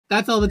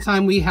that's all the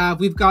time we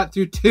have. We've got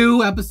through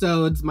 2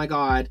 episodes. My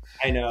God.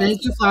 I know.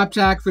 Thank you,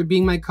 Flapjack, for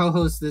being my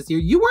co-host this year.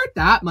 You weren't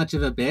that much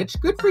of a bitch.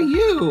 Good for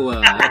you.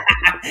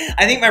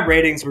 I think my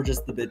ratings were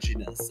just the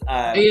bitchiness.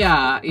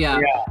 Yeah.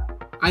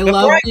 I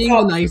love being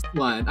the nice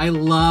one. I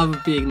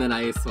love being the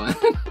nice one.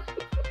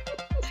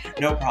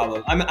 No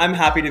problem. I'm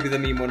happy to be the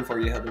meme one for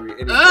you, Hillary.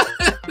 Do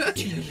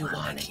you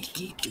want to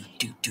kiki?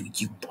 Do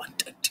you want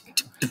to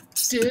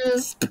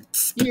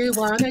Do you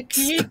want to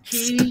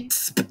kiki?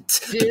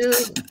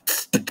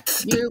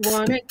 Do you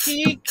want to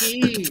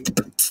kiki?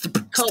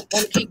 Cult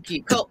wanna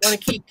kiki, cult wanna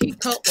kiki,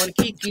 cult wanna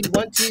kiki,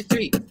 1, 2,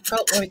 3.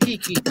 Cult wanna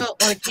kiki,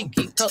 cult wanna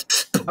kiki,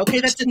 cult. Okay,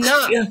 that's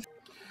enough. Yeah.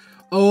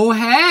 Oh,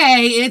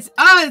 hey, it's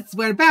us.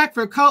 We're back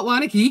for Cult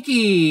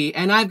Wannakiki.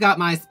 And I've got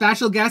my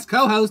special guest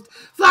co-host,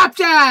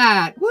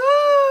 Flapjack. Woo!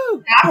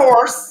 That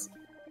horse.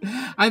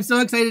 I'm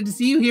so excited to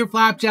see you here,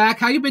 Flapjack.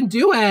 How you been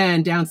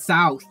doing down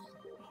south?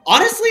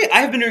 Honestly,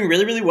 I have been doing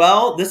really, really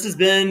well. This has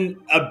been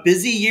a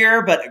busy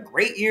year, but a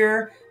great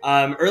year.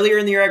 Earlier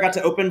in the year, I got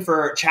to open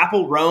for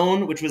Chapel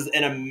Roan, which was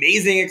an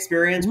amazing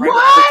experience. What?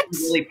 Right, it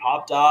really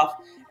popped off.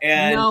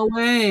 And no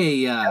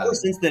way. Ever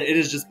since then, it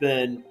has just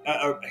been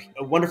a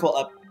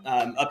wonderful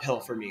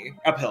uphill for me.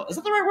 Uphill, is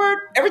that the right word?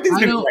 Everything's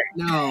been great.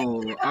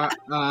 No,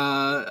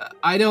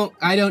 I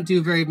don't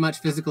do very much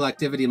physical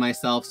activity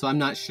myself, so I'm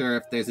not sure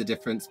if there's a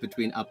difference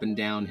between up and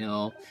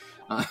downhill.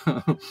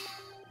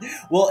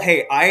 Well,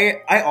 hey,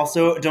 I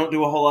also don't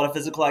do a whole lot of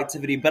physical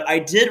activity, but I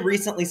did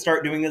recently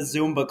start doing a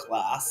Zumba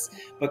class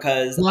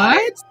because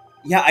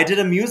I did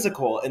a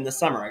musical in the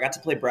summer. I got to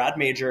play Brad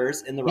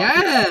Majors in the Rocky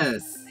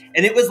Yes.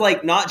 And it was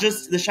like not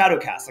just the shadow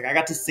cast. Like I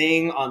got to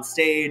sing on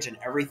stage and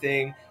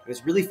everything. It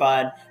was really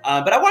fun.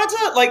 But I wanted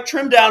to like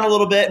trim down a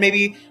little bit,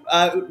 maybe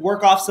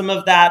work off some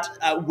of that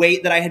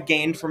weight that I had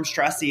gained from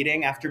stress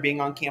eating after being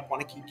on Camp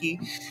Wannakiki.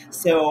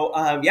 So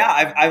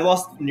I've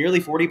lost nearly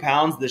 40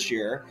 pounds this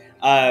year.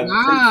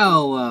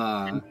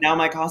 Wow. Now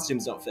my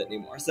costumes don't fit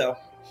anymore. So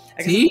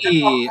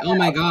oh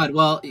my God.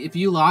 Well, if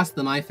you lost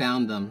them, I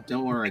found them.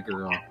 Don't worry,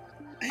 girl.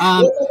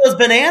 What are those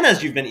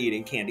bananas you've been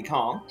eating, Candy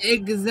Kong?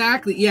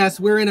 Exactly. Yes,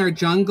 we're in our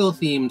jungle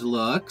themed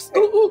looks.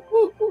 Ooh.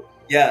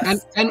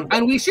 Yes.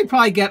 And we should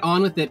probably get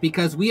on with it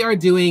because we are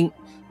doing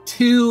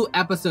 2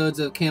 episodes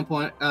of Camp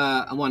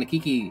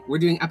Wannakiki. We're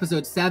doing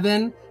episode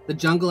 7, the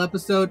jungle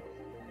episode,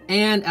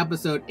 and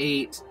episode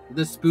 8,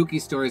 the spooky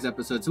stories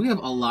episode. So we have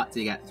a lot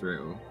to get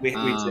through. We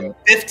do.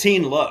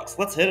 15 looks.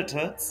 Let's hit it,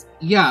 Toots.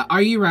 Yeah,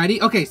 are you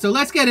ready? Okay, so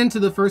let's get into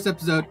the first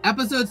episode.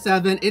 Episode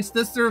 7, it's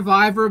the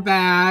Survivor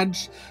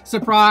Badge.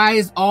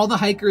 Surprise, all the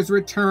hikers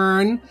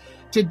return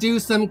to do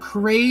some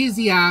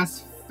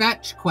crazy-ass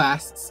fetch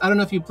quests. I don't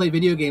know if you play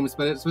video games,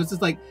 but it's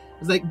just like,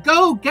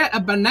 go get a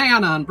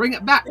banana and bring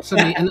it back to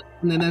me. And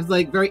then there's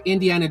like very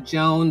Indiana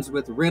Jones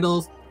with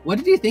riddles. What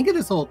did you think of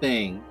this whole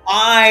thing?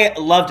 I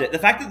loved it. The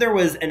fact that there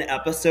was an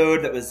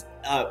episode that was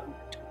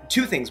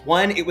 2 things.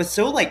 One, it was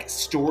so like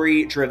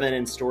story driven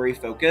and story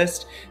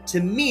focused. To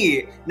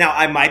me, now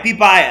I might be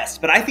biased,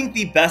 but I think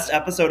the best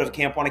episode of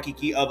Camp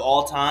Wannakiki of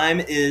all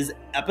time is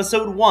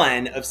episode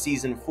 1 of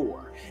season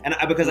 4. And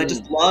because I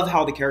just love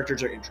how the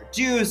characters are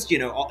introduced, you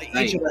know,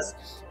 each of us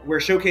were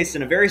showcased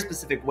in a very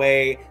specific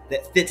way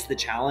that fits the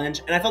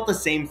challenge. And I felt the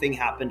same thing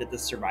happened at the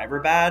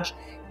Survivor Badge.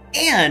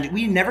 And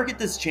we never get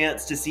this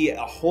chance to see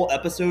a whole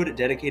episode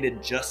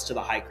dedicated just to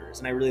the hikers.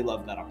 And I really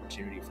love that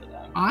opportunity for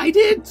them. I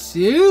did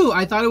too.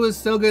 I thought it was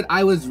so good.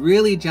 I was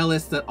really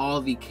jealous that all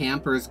the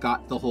campers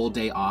got the whole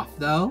day off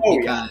though.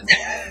 Because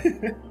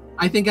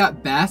I think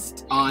at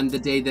best on the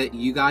day that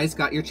you guys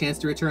got your chance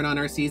to return on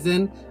our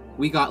season,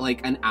 we got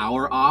like an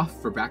hour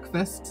off for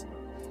breakfast.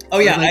 Oh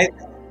yeah.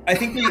 I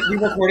think we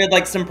recorded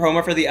like some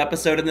promo for the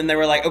episode and then they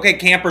were like, okay,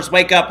 campers,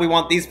 wake up. We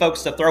want these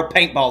folks to throw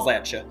paintballs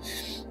at you.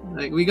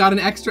 Like, we got an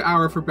extra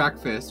hour for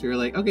breakfast. We were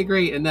like, okay,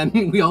 great. And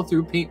then we all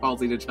threw paintballs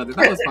at each other.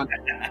 That was fun.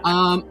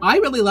 I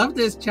really loved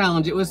this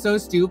challenge. It was so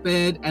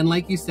stupid. And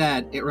like you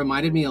said, it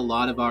reminded me a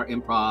lot of our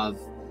improv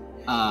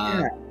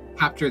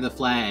capture the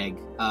flag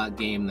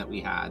game that we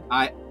had.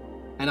 I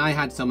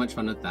had so much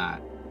fun with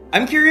that.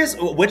 I'm curious,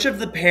 which of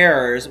the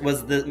pairs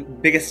was the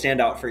biggest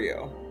standout for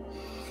you?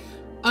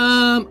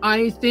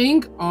 I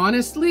think,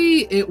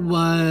 honestly, it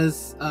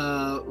was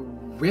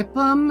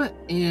Ripham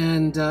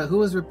and who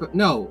was Ripham?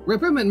 No,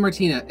 Ripham and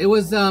Martina. It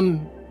was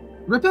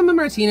Ripham and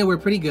Martina were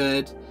pretty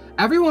good.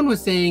 Everyone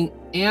was saying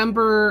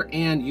Amber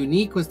and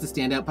Unique was the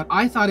standout, but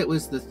I thought it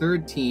was the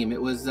third team.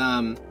 It was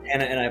Hannah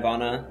and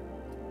Ivana.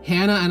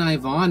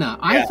 Yeah.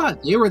 I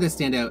thought they were the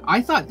standout.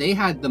 I thought they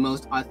had the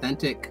most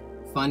authentic,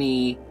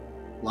 funny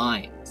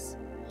lines.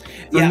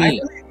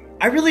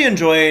 I really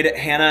enjoyed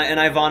Hannah and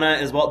Ivana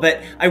as well,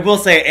 but I will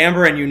say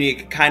Amber and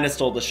Unique kind of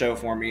stole the show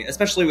for me,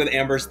 especially with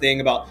Amber's thing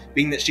about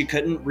being that she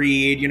couldn't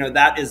read. You know,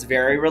 that is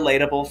very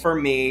relatable for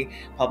me.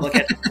 Public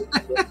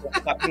education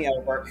fucked me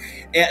over.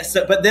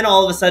 But then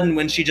all of a sudden,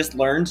 when she just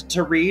learned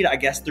to read, I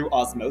guess through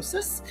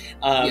osmosis,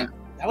 that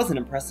was an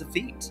impressive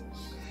feat.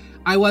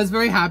 I was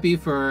very happy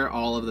for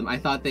all of them. I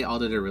thought they all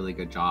did a really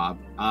good job.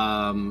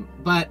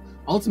 But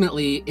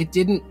ultimately, it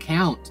didn't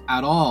count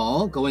at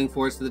all going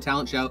forward to the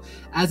talent show,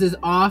 as is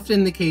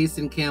often the case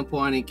in Camp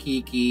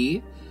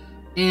Wannakiki.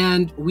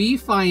 And we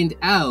find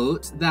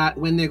out that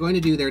when they're going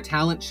to do their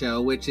talent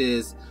show, which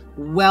is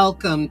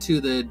Welcome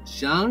to the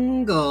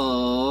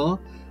Jungle,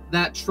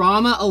 that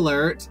trauma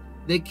alert,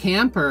 the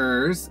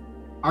campers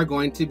are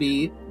going to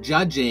be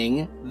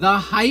judging the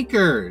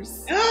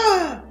hikers.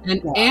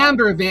 And wow.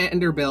 Amber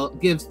Vanderbilt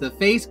gives the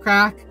face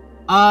crack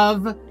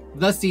of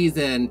the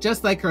season,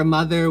 just like her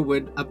mother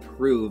would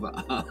approve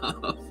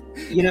of.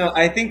 You know,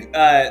 I think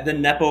the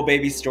Nepo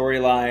baby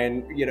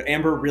storyline, you know,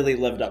 Amber really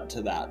lived up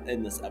to that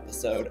in this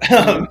episode.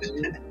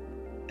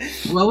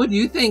 What would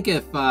you think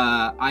if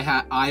I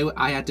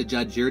had to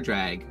judge your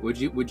drag? Would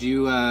you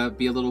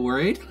be a little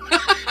worried?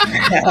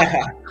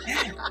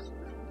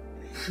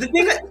 The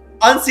thing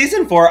on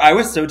season 4, I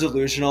was so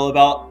delusional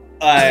about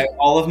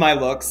all of my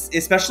looks,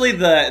 especially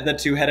the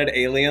two-headed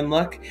alien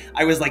look.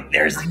 I was like,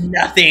 there's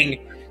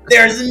nothing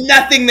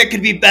that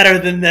could be better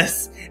than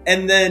this.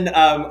 And then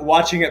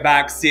watching it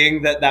back,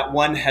 seeing that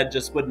one head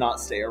just would not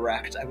stay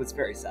erect, I was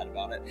very sad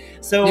about it.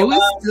 So it was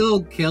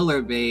still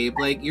killer, babe.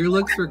 Like, your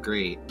looks were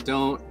great.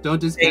 Don't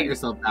just get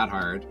yourself that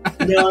hard.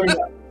 No.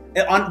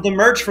 On the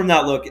merch from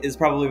that look is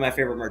probably my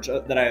favorite merch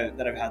that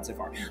I've had so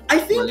far. I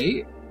think.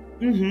 Right?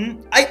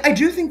 Mm-hmm. I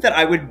do think that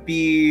I would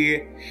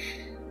be.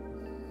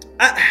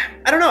 I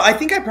don't know. I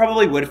think I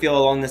probably would feel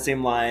along the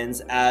same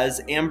lines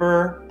as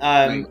Amber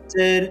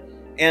did.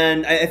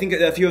 And I think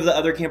a few of the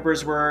other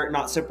campers were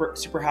not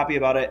super happy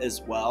about it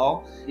as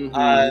well.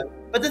 Mm-hmm.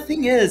 But the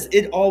thing is,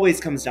 it always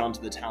comes down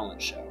to the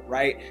talent show,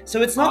 right?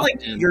 So it's not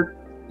like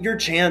your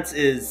chance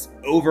is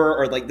over,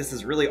 or like this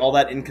is really all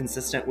that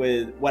inconsistent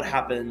with what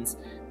happens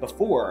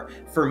before.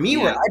 For me,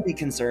 where I'd be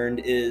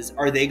concerned is,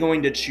 are they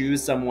going to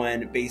choose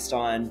someone based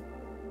on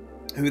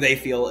who they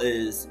feel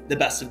is the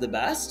best of the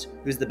best,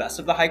 who's the best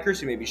of the hikers,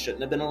 who maybe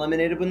shouldn't have been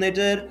eliminated when they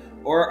did?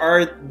 Or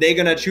are they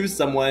going to choose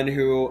someone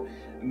who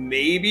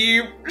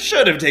maybe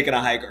should have taken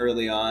a hike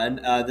early on,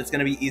 that's going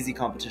to be easy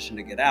competition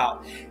to get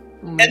out?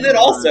 And then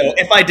also,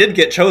 if I did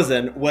get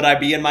chosen, would I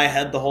be in my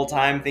head the whole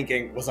time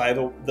thinking, was I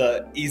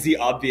the easy,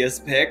 obvious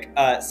pick?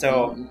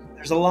 So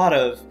there's a lot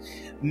of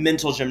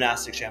mental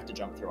gymnastics you have to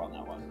jump through on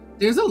that one.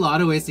 There's a lot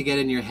of ways to get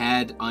in your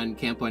head on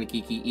Camp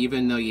Wannakiki,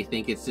 even though you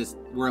think it's just,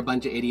 we're a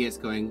bunch of idiots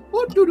going,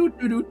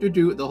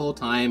 the whole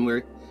time.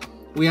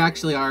 We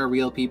actually are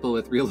real people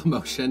with real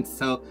emotions,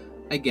 so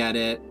I get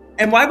it.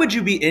 And why would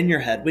you be in your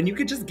head when you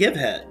could just give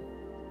head?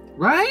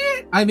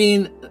 Right? I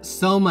mean,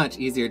 so much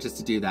easier just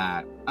to do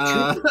that.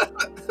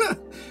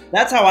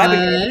 That's how I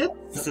became the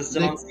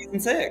assistant on season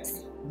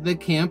 6. The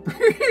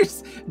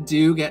campers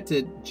do get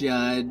to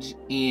judge,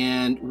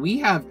 and we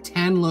have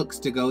 10 looks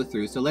to go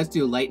through, so let's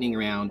do a lightning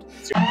round.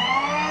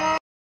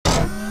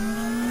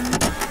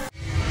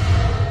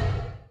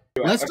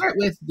 Let's start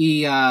with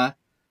the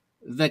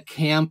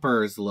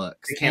campers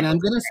looks. And I'm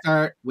going to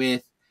start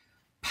with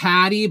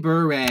Patty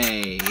Bure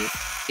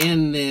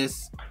in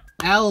this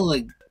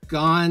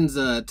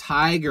eleganza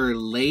tiger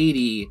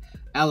lady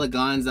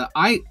eleganza.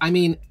 I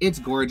mean, it's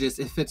gorgeous.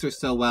 It fits her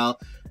so well.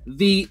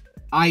 The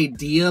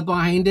idea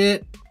behind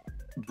it,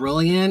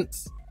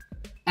 brilliant.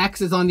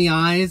 X's on the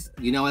eyes.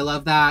 You know I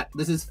love that.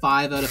 This is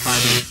 5 out of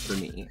 5 for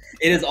me.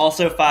 It is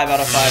also 5 out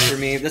of 5 for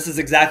me. This is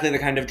exactly the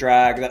kind of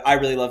drag that I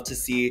really love to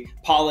see.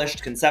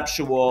 Polished,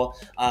 conceptual.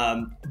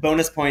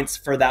 Bonus points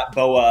for that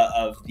boa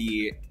of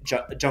the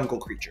jungle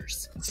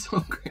creatures. So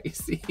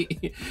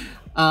crazy.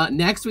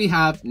 Next we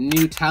have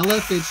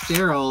Nutella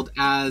Fitzgerald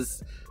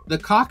as the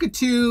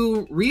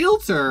cockatoo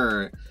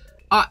realtor.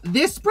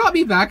 This brought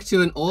me back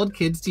to an old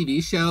kids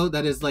TV show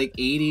that is like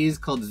 80s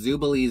called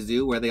Zoobilee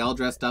Zoo, where they all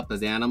dressed up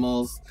as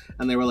animals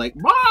and they were like,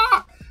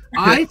 bah!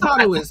 I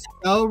thought it was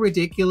so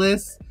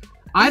ridiculous.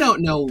 I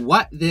don't know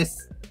what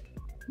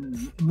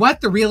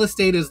the real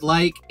estate is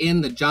like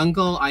in the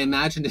jungle. I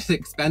imagine it's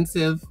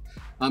expensive,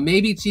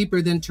 maybe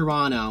cheaper than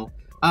Toronto.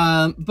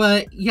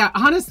 But yeah,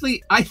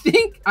 honestly, I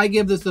think I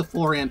give this a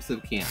 4 amps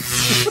of camp.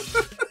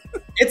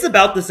 It's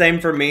about the same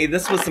for me.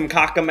 This was some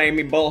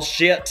cockamamie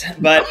bullshit,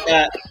 but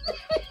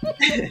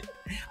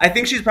I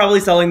think she's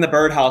probably selling the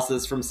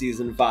birdhouses from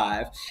season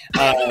 5.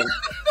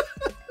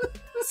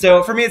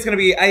 So for me, it's going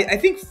to be, I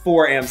think,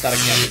 4 amps out of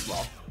camp as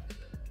well.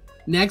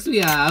 Next, we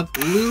have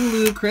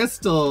Lulu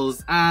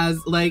Crystals as,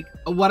 like,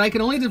 what I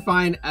can only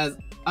define as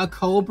a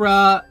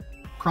cobra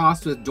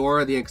crossed with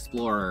Dora the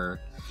Explorer.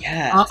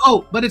 Yes.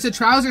 But it's a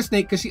trouser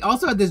snake because she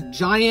also had this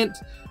giant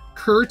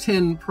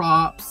curtain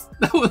props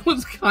that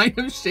was kind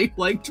of shaped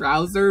like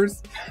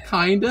trousers,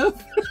 kind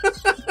of.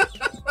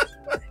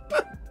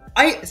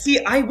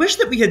 I wish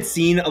that we had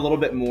seen a little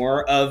bit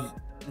more of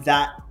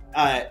that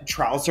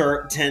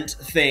trouser tent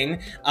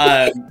thing,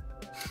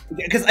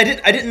 because I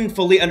didn't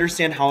fully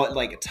understand how it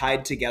like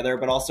tied together,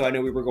 but also I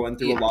know we were going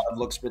through a lot of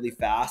looks really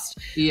fast.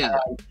 Yeah.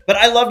 But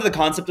I loved the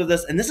concept of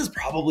this, and this is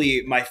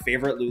probably my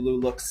favorite Lulu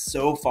look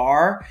so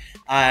far,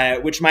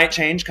 which might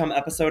change come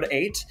episode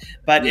 8,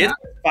 but it's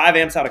 5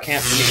 amps out of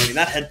camp for me. I mean,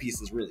 that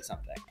headpiece is really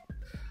something.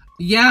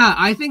 Yeah,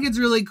 I think it's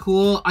really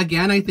cool.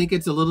 Again, I think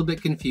it's a little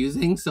bit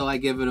confusing, so I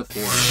give it a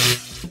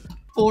 4.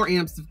 4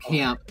 amps of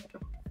camp.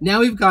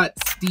 Now we've got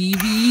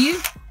Stevie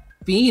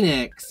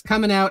Phoenix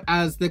coming out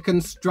as the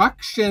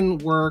construction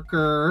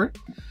worker.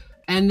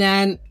 And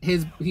then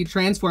he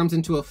transforms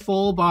into a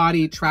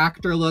full-body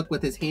tractor look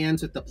with his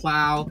hands with the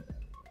plow.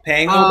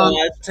 Paying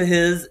homage to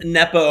his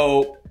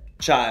Nepo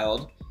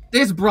child.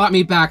 This brought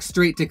me back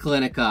straight to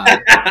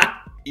Clinica.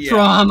 Yeah.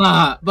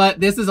 Trauma. But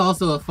this is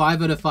also a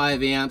 5 out of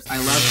 5 amps. I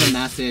love the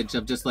message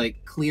of just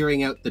like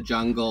clearing out the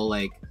jungle,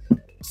 like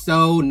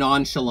so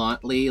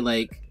nonchalantly,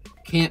 like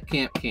camp.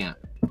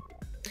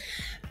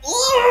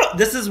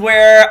 This is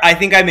where I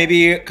think I may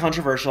be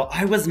controversial.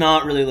 I was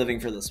not really living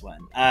for this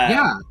one.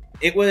 Yeah.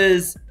 It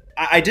was,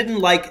 I didn't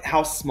like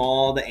how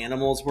small the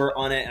animals were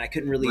on it, and I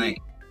couldn't really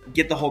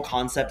get the whole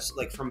concept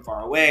like from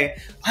far away.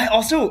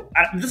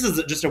 This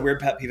is just a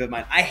weird pet peeve of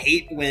mine. I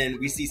hate when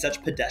we see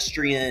such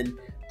pedestrian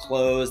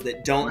clothes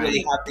that don't really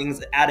have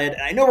things added.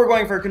 And I know we're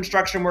going for a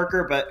construction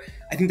worker, but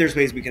I think there's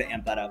ways we could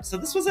amp that up. So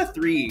this was a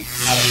 3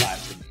 out of 5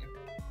 for me.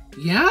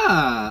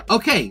 Yeah.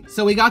 Okay,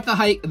 so we got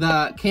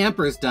the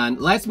campers done.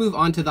 Let's move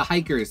on to the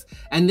hikers.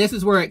 And this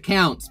is where it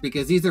counts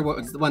because these are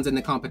the ones in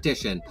the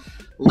competition.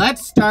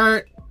 Let's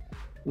start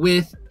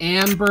with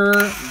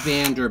Amber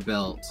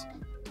Vanderbilt.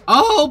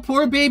 Oh,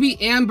 poor baby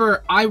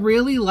Amber. I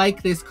really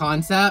like this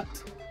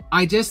concept.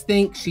 I just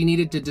think she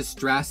needed to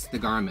distress the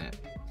garment.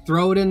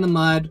 Throw it in the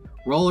mud,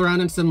 roll around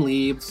in some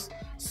leaves,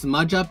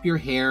 smudge up your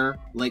hair.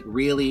 Like,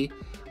 really?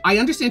 I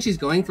understand she's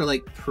going for,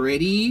 like,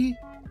 pretty,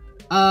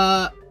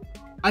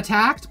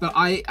 attacked, but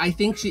I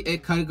think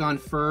it could have gone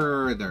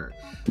further.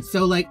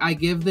 So, like, I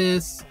give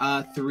this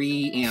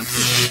 3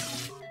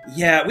 amps.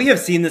 Yeah, we have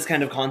seen this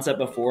kind of concept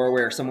before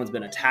where someone's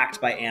been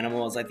attacked by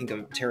animals. I think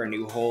of Tara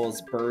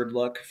Newhole's bird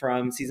look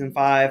from season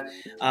 5.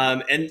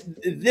 And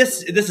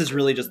this is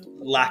really just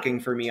lacking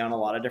for me on a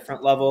lot of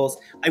different levels.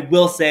 I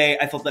will say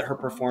I felt that her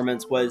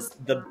performance was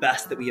the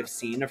best that we have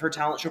seen of her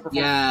talent show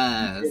performance.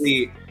 Yes.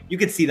 Really, you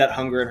could see that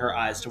hunger in her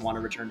eyes to want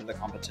to return to the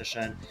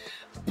competition.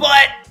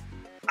 But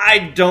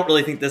I don't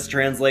really think this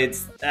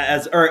translates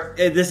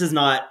this is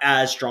not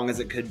as strong as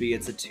it could be.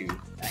 It's a 2.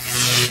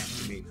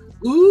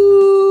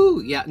 Ooh,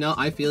 yeah, no,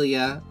 I feel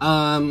ya.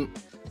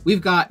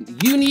 We've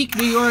got Unique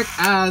New York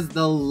as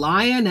the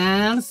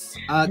Lioness,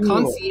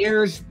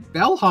 concierge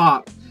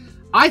bellhop.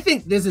 I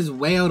think this is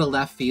way out of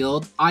left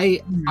field.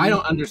 I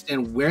don't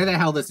understand where the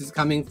hell this is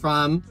coming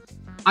from.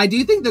 I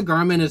do think the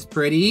garment is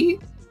pretty,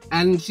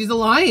 and she's a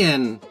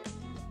lion.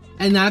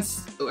 And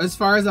that's as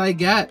far as I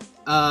get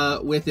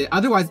with it.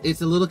 Otherwise,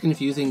 it's a little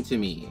confusing to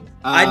me.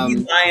 I'd be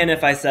lying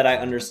if I said I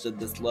understood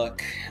this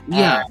look.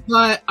 Yeah,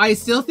 but I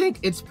still think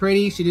it's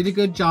pretty. She did a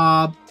good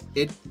job.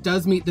 It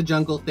does meet the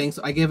jungle thing,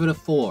 so I give it a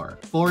 4.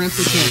 4 amps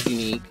of camp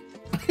unique.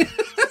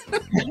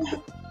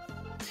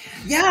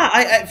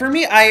 Yeah, for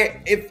me,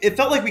 it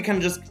felt like we kind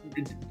of just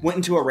went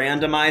into a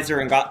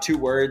randomizer and got 2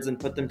 words and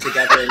put them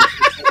together.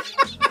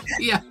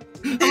 Yeah,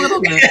 a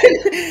little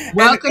bit.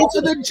 Welcome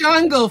to the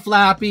jungle,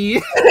 Flappy.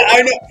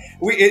 I know.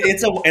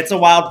 It's a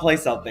wild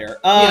place out there.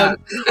 Yeah.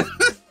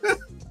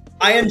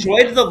 I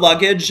enjoyed the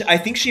luggage. I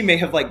think she may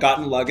have like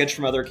gotten luggage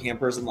from other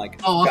campers and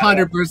like. Oh,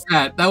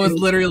 100%. That was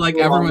literally like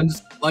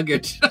everyone's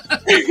luggage.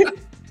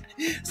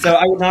 So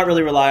I would not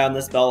really rely on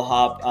this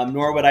bellhop,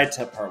 nor would I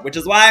tip her, which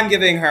is why I'm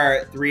giving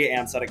her 3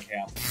 amps out of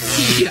camp.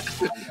 Yeah,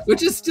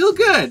 which is still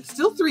good.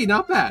 Still 3,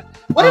 not bad.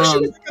 What if she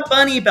was like a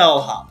bunny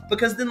bellhop?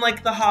 Because then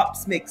like the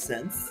hops make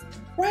sense,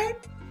 right?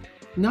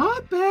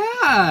 Not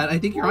bad. I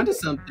think you're onto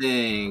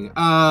something.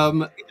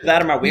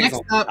 That or my wings.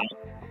 Next up,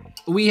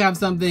 we have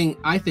something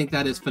I think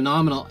that is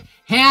phenomenal.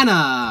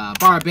 Hanna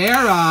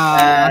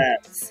Barbera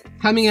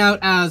coming out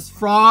as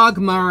Frog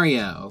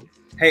Mario.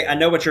 Hey, I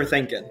know what you're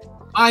thinking.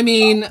 I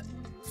mean,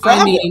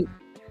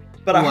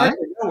 but I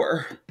hardly know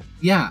her.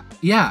 Yeah.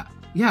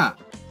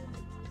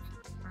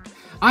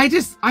 I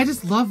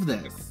just love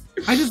this.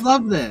 I just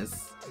love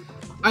this.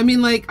 I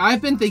mean, like,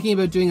 I've been thinking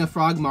about doing a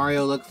Frog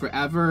Mario look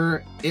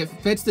forever. It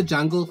fits the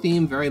jungle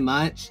theme very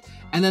much.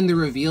 And then the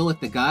reveal with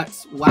the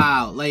guts.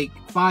 Wow, like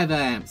 5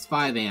 amps.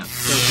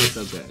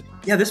 So good.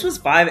 Yeah, this was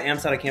 5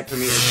 amps out of camp for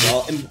me as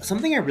well. And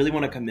something I really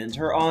want to commend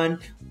her on,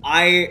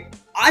 I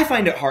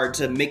find it hard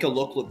to make a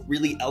look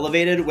really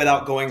elevated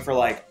without going for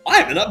like,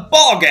 I'm in a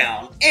ball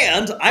gown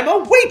and I'm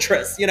a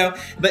waitress, you know?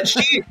 But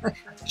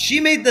she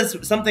made this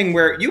something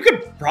where you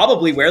could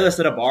probably wear this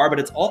at a bar, but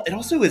it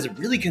also is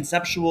really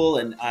conceptual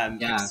and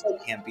it's so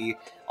campy.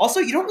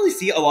 Also, you don't really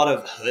see a lot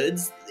of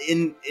hoods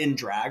in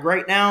drag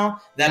right now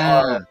that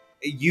are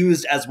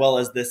used as well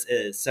as this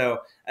is. So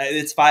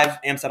it's 5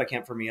 amps out of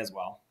camp for me as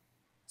well.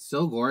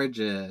 So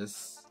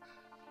gorgeous.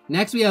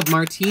 Next we have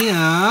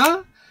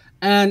Martina,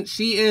 and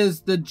she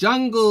is the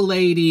jungle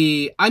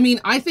lady. I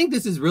mean, I think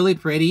this is really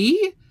pretty.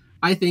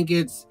 I think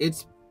it's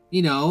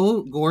you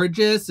know,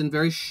 gorgeous and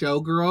very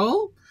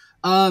showgirl.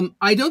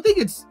 I don't think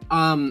it's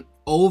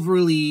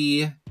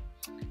overly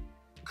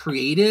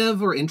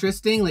creative or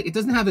interesting. Like, it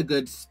doesn't have a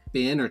good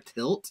spin or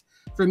tilt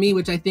for me,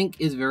 which I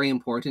think is very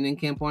important in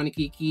Camp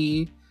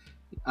Wannakiki.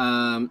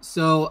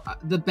 So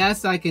the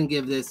best I can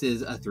give this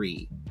is a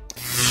 3.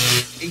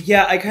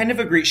 Yeah, I kind of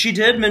agree. She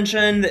did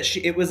mention that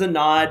it was a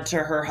nod to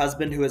her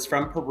husband who is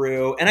from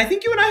Peru. And I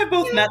think you and I have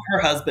both met her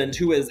husband,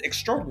 who is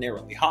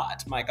extraordinarily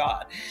hot. My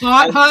God.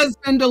 Hot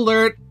husband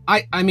alert.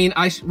 I mean,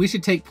 we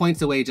should take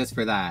points away just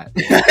for that.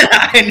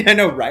 I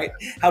know, right?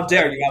 How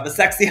dare you have a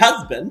sexy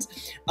husband?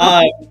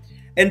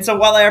 And so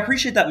while I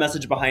appreciate that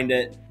message behind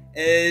it,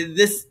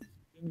 this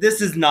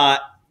is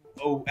not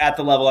at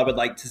the level I would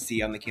like to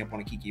see on the Camp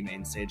Wannakiki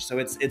main stage. So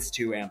it's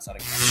 2 amps out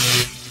of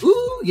camp.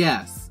 Ooh,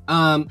 yes.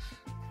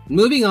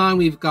 Moving on,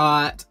 we've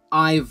got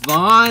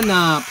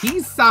Ivana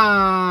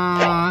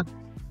Pisa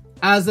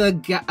as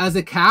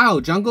a cow,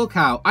 jungle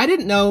cow. I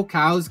didn't know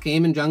cows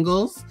came in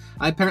jungles.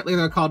 Apparently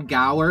they're called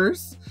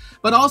gowers.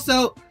 But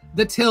also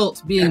the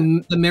tilt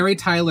being the Mary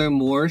Tyler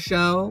Moore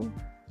show,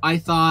 I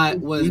thought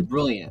was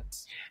brilliant.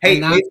 Hey,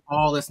 and that's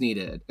all this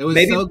needed. It was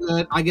so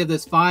good. I give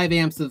this 5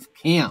 amps of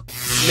camp.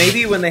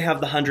 Maybe when they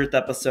have the 100th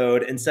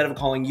episode, instead of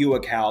calling you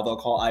a cow, they'll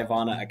call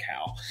Ivana a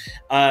cow.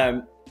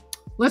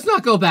 Let's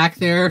not go back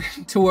there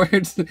to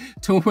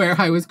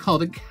where I was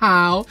called a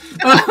cow.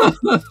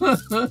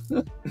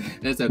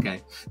 It's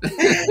okay.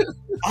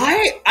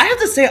 I have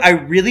to say, I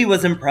really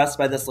was impressed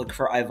by this look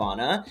for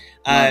Ivana.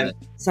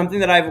 Something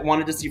that I've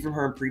wanted to see from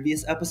her in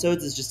previous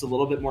episodes is just a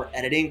little bit more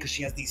editing, because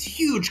she has these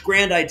huge,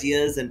 grand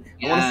ideas, and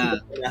I want to see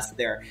the finesse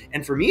there.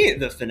 And for me,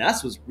 the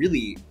finesse was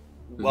really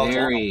well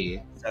done.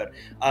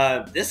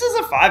 This is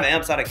a 5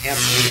 amps out of camp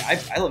for me.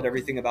 I loved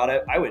everything about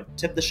it. I would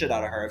tip the shit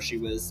out of her if she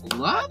was.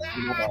 Love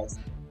that.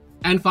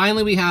 And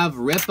finally, we have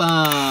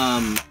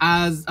Rip'em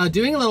as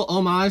doing a little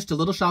homage to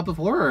Little Shop of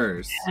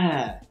Horrors.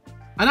 Yeah.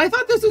 And I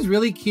thought this was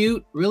really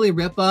cute, really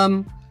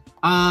Rip'em.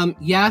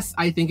 Yes,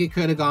 I think it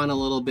could have gone a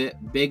little bit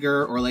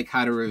bigger, or like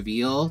had a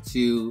reveal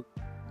to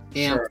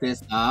amp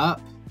this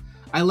up.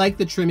 I like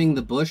the trimming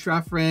the bush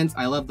reference.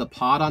 I love the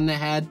pot on the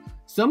head.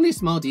 So many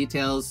small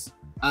details.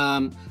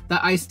 That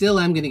I still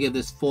am going to give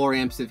this 4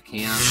 amps of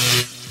camp.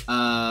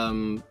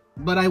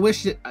 But I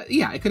wish it could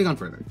have gone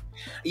further.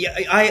 Yeah,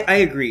 I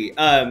agree.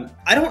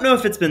 I don't know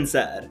if it's been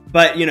said,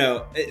 but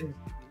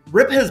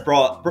Rip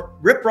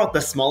brought the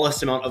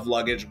smallest amount of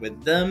luggage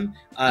with them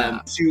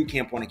to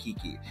Camp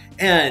Wannakiki.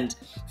 And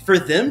for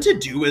them to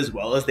do as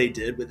well as they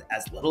did with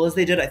as little as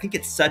they did, I think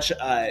it's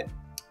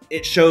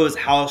it shows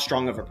how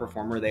strong of a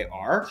performer they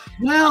are.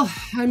 Well,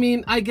 I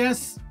mean, I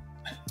guess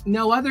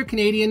no other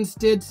Canadians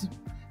did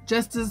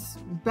just as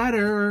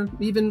better, or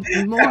even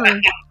more,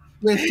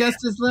 with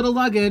just as little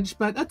luggage,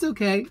 but that's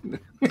okay.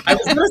 I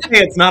was going to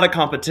say it's not a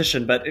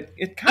competition, but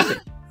it kind of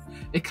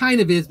it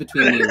kind of is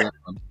between me and them.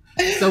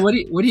 So what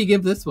do you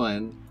give this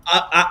one?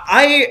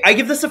 I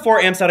give this a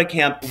 4 amps out of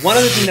camp. One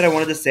other thing that I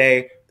wanted to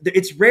say,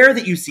 it's rare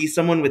that you see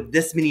someone with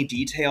this many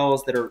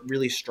details that are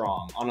really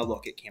strong on a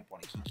look at Camp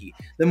Wannakiki.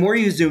 The more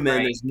you zoom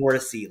in, there's more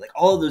to see. Like,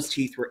 all of those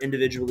teeth were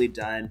individually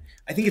done.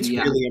 I think it's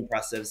really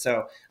impressive.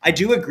 So I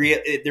do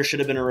agree there should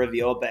have been a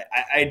reveal, but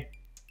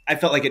I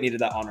felt like it needed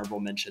that honorable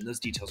mention. Those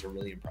details were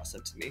really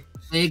impressive to me.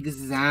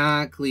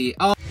 Exactly.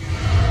 Oh.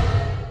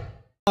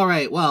 All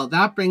right, well,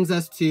 that brings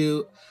us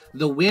to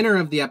the winner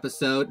of the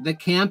episode. The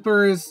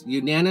campers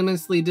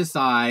unanimously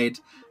decide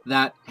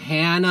that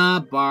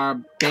Hannah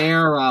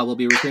Barbera will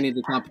be returning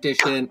to the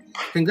competition.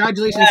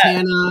 Congratulations,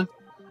 Hannah.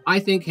 I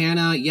think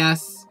Hannah,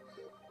 yes,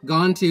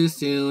 gone too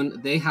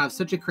soon. They have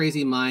such a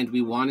crazy mind.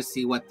 We want to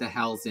see what the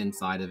hell's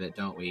inside of it,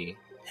 don't we?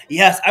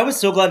 Yes, I was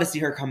so glad to see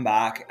her come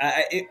back.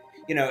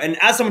 And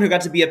as someone who got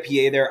to be a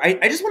PA there,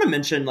 I just want to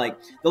mention, like,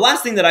 the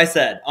last thing that I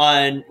said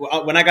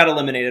when I got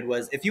eliminated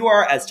was, if you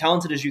are as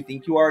talented as you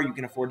think you are, you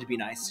can afford to be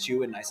nice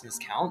too, and niceness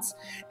counts.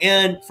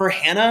 And for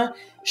Hannah,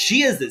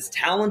 she is as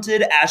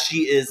talented as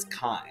she is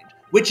kind,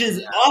 which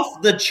is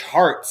off the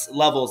charts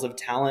levels of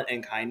talent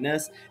and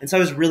kindness. And so I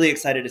was really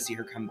excited to see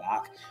her come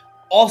back.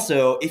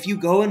 Also, if you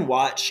go and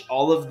watch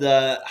all of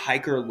the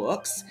hiker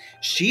looks,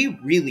 she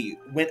really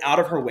went out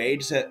of her way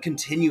to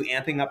continue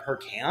amping up her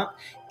camp,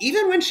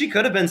 even when she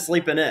could have been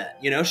sleeping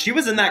in. She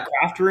was in that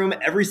craft room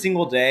every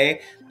single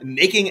day,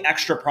 making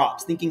extra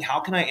props, thinking, how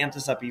can I amp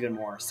this up even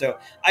more? So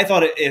I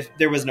thought if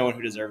there was no one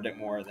who deserved it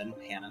more than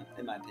Hannah,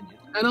 in my opinion.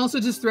 And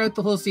also just throughout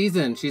the whole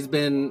season, she's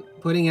been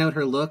putting out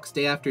her looks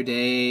day after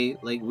day,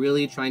 like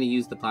really trying to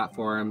use the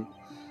platform.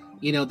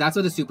 That's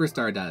what a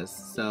superstar does.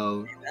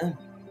 So... yeah.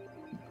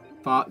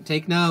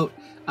 Take note.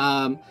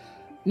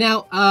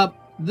 Now,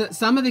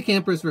 some of the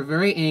campers were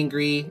very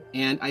angry,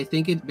 and I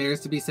think it bears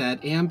to be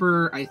said,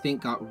 Amber, I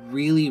think, got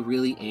really,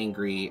 really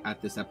angry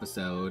at this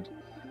episode.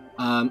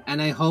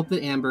 And I hope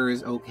that Amber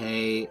is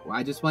okay.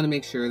 I just want to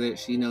make sure that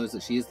she knows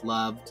that she is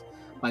loved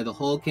by the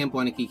whole Camp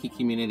Wannakiki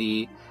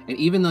community. And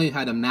even though you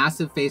had a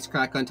massive face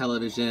crack on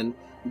television,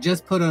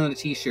 just put on a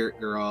t-shirt,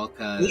 girl,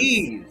 because...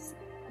 please.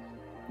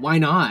 Why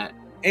not?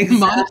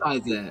 Exactly.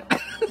 Monetize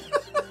it.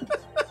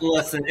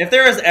 Listen, if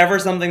there is ever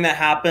something that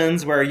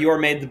happens where you are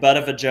made the butt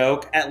of a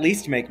joke, at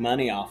least make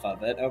money off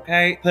of it,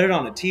 okay? Put it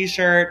on a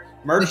t-shirt,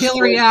 merch. The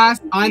Hillary Yaas,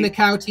 I'm the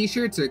cow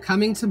t-shirts are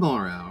coming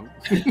tomorrow.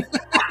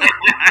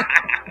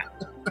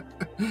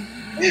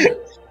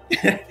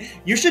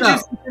 You should do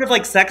some sort of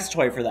like sex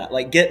toy for that.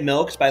 Like get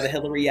milked by the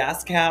Hillary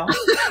Yaas cow.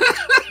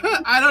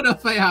 I don't know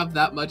if I have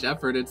that much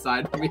effort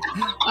inside of me.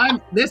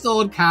 This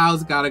old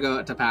cow's got to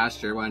go to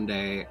pasture one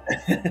day.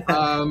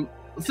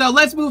 So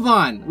let's move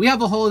on. We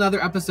have a whole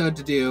other episode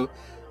to do.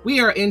 We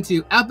are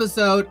into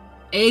episode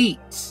 8.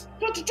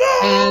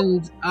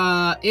 And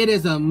it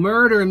is a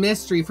murder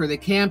mystery for the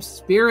Camp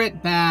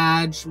Spirit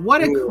Badge.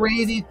 What a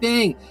crazy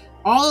thing.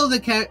 All of the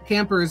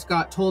campers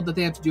got told that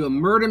they have to do a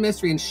murder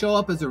mystery and show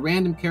up as a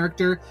random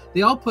character.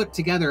 They all put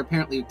together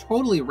apparently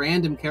totally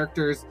random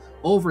characters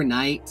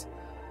overnight.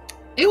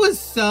 It was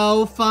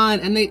so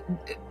fun, and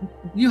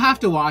you have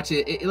to watch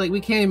it. Like,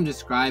 we can't even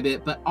describe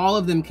it, but all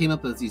of them came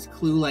up as these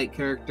Clue-like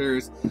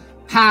characters.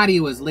 Patty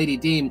was Lady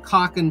Dame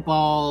Cock and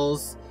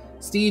Balls.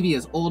 Stevie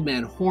as Old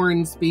Man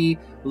Hornsby.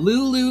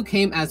 Lulu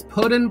came as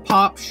Puddin'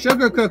 Pop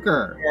Sugar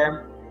Cooker.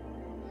 Yeah.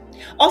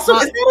 Also,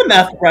 is that a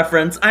meth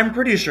reference? I'm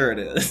pretty sure it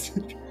is.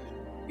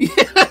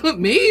 Yeah,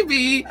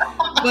 maybe.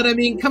 But I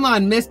mean, come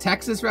on, Miss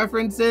Texas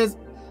references.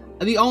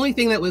 The only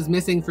thing that was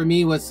missing for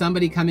me was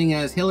somebody coming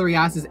as Hillary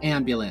Yaas'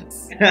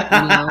 ambulance. You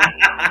know?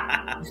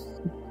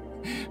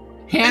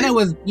 Hannah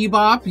was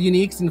Bebop,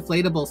 Unique's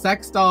inflatable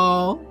sex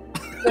doll.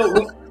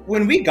 So,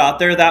 when we got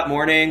there that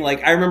morning,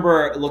 like I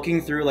remember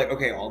looking through, like,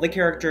 okay, all the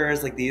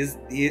characters, like these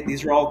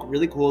are all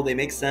really cool. They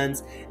make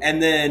sense.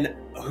 And then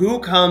who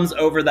comes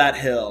over that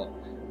hill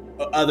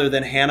other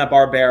than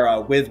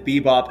Hanna-Barbera with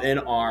Bebop in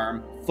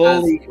arm,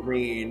 fully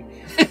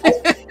green?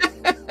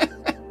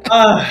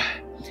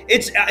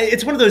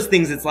 It's one of those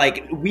things. It's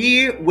like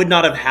we would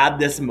not have had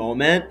this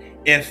moment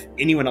if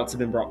anyone else had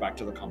been brought back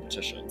to the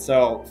competition.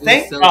 So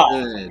thank God,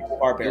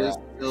 Barbera. It was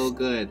so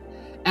good.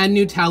 And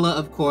Nutella,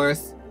 of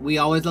course. We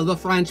always love a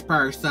French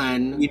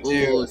person. We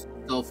do. Ooh,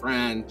 so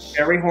French.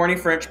 Very horny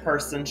French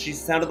person. She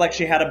sounded like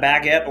she had a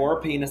baguette or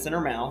a penis in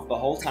her mouth the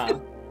whole time.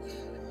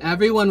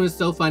 Everyone was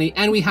so funny.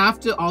 And we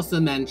have to also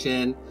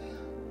mention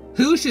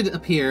who should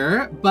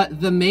appear but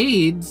the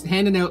maids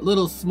handing out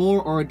little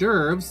s'more hors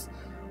d'oeuvres.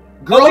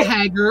 Girl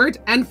Haggard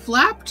and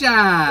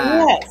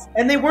Flapjack. Yes,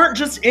 and they weren't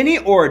just any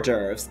hors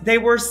d'oeuvres. They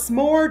were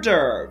s'more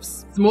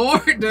d'oeuvres.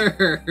 S'more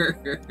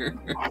d'oeuvres.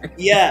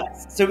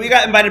 Yes. So we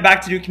got invited back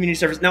to do community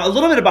service. Now, a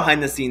little bit of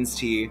behind the scenes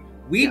tea.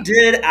 We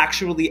did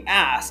actually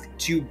ask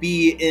to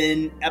be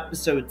in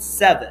episode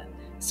 7.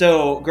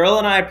 So Girl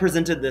and I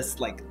presented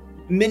this like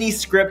mini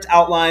script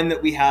outline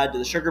that we had to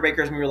the Sugar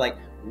Bakers, and we were like,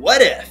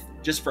 what if,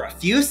 just for a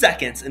few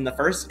seconds in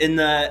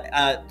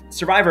the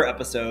Survivor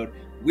episode,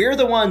 we're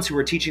the ones who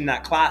were teaching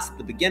that class at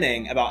the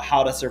beginning about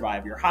how to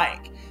survive your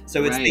hike.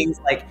 So it's things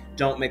like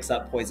don't mix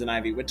up poison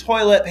ivy with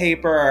toilet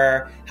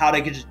paper, how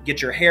to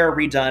get your hair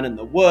redone in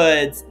the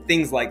woods,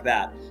 things like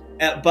that.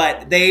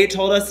 But they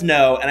told us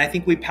no, and I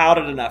think we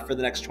pouted enough for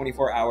the next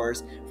 24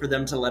 hours for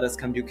them to let us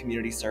come do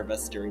community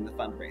service during the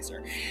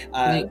fundraiser.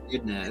 Thank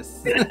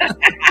goodness.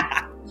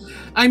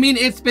 I mean,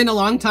 it's been a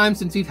long time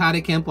since we've had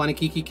a Camp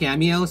Wannakiki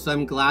cameo, so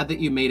I'm glad that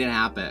you made it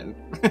happen.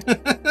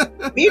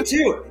 Me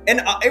too.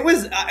 And it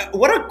was,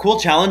 what a cool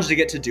challenge to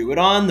get to do it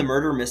on, the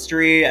murder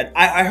mystery. And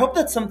I hope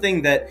that's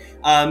something that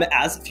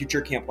as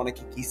future Camp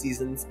Wannakiki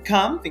seasons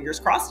come, fingers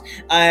crossed,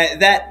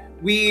 that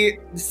we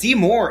see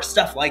more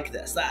stuff like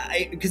this.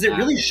 Because it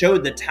really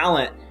showed the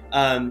talent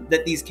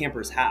that these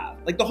campers have.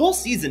 Like the whole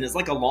season is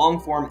like a long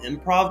form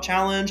improv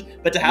challenge,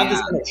 but to have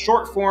this kind of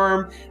short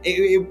form,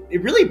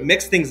 it really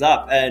mixed things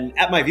up. And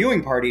at my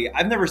viewing party,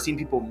 I've never seen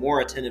people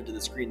more attentive to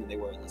the screen than they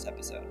were in this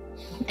episode.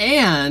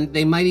 And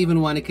they might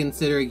even want to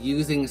consider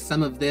using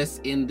some of this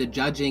in the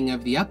judging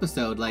of the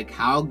episode. Like,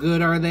 how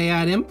good are they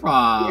at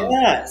improv?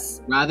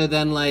 Yes. Rather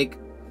than like,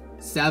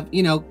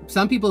 you know,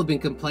 some people have been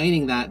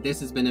complaining that this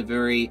has been a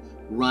very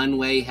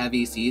runway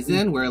heavy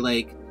season where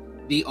like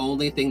the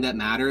only thing that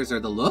matters are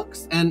the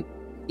looks. And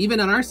even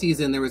on our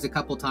season, there was a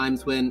couple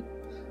times when,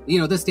 you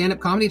know, the stand-up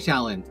comedy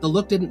challenge, the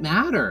look didn't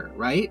matter,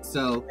 right?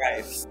 So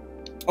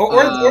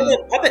or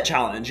the puppet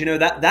challenge, you know,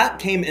 that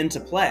came into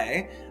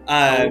play.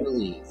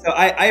 Totally. So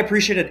I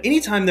appreciate it.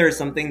 Anytime there's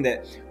something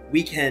that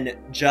we can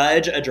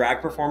judge a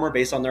drag performer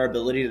based on their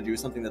ability to do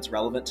something that's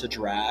relevant to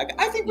drag,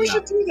 I think we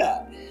should do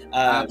that.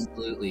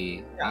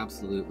 Absolutely.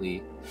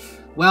 Absolutely.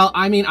 Well,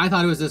 I mean, I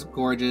thought it was just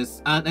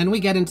gorgeous. And we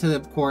get into,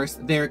 of course,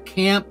 their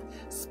Camp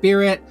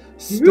Spirit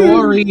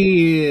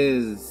stories.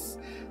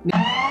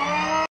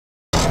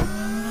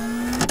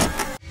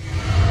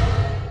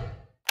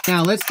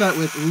 Now, let's start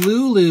with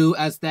Lulu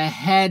as the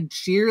head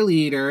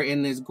cheerleader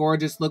in this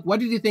gorgeous look. What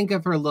did you think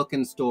of her look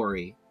and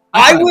story?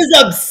 I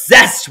was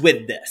obsessed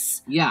with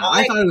this. Yeah,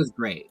 I thought it was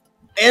great.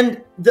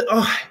 And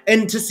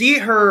and to see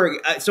her,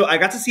 so I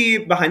got to see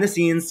behind the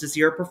scenes to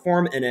see her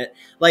perform in it.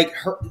 Like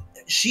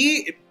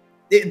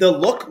the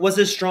look was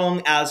as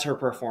strong as her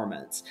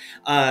performance.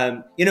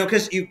 You know,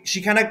 because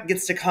she kind of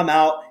gets to come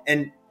out,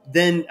 and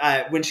then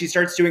when she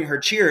starts doing her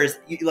cheers,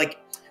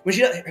 when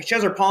she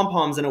has her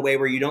pom-poms in a way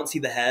where you don't see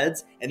the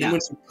heads, and then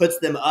when she puts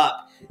them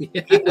up,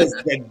 it was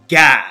the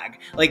gag.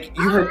 Like,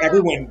 you heard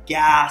everyone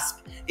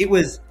gasp. It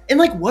was, and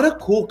like, what a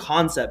cool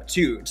concept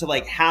too, to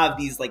like have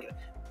these like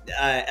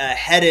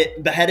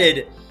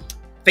beheaded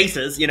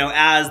faces, you know,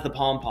 as the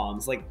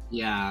pom-poms. Like,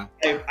 Yeah.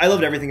 I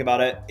loved everything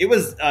about it. It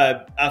was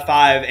a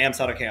 5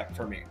 amps out of camp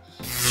for me.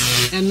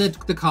 And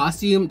the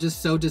costume,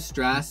 just so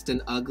distressed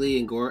and ugly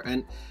and gore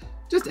and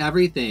just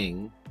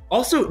everything.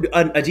 Also,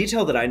 a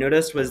detail that I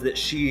noticed was that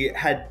she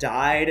had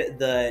dyed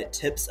the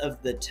tips of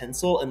the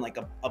tinsel in like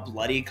a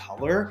bloody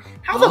color.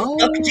 How the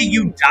fuck do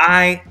you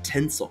dye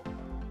tinsel?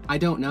 I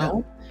don't know.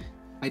 No?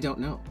 I don't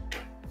know.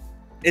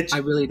 I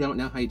really don't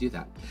know how you do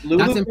that.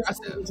 Lulu That's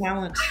impressive.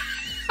 Talent.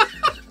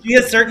 She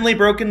has certainly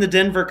broken the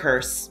Denver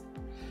curse.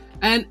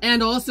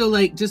 And also,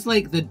 like, just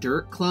like the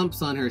dirt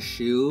clumps on her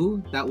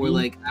shoe that were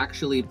like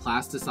actually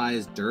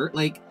plasticized dirt.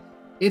 Like,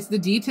 it's the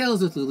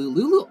details with Lulu.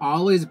 Lulu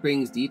always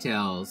brings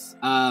details.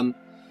 And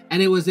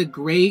it was a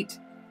great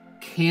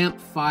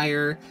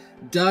campfire.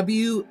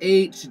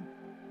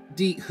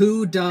 WHD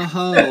Who Da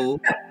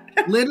Ho.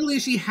 Literally,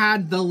 she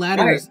had the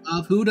letters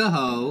of Who Da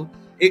Ho.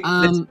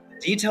 The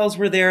details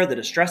were there. The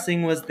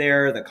distressing was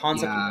there. The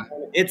concept.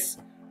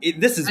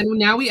 This is. And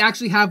now we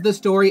actually have the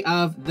story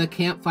of the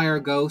campfire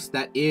ghost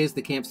that is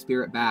the camp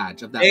spirit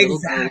badge of that little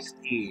ghost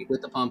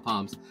with the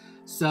pom-poms.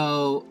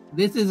 So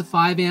this is a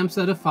 5 amps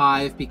out of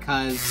 5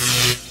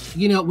 because,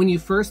 you know, when you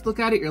first look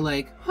at it, you're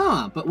like,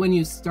 huh. But when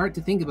you start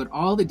to think about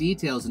all the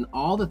details and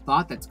all the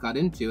thought that's got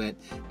into it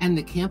and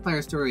the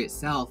campfire story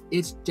itself,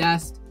 it's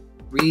just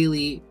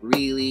really,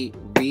 really,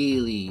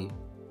 really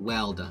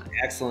well done.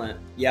 Excellent.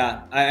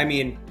 Yeah. I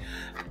mean,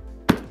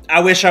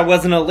 I wish I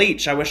wasn't a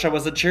leech. I wish I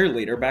was a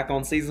cheerleader back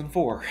on season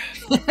 4.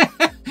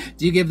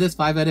 Do you give this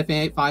 5 out of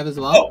 5 as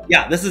well? Oh,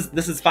 yeah. This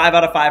is 5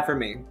 out of 5 for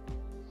me.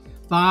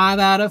 5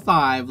 out of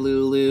 5,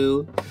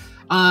 Lulu.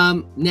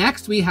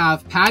 Next, we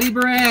have Patty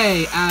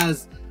Beret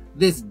as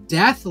this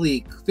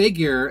deathly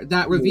figure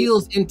that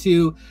reveals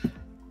into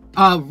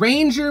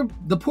Ranger,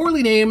 the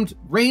poorly named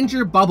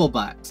Ranger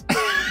Bubblebutt.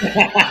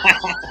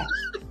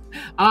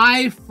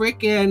 I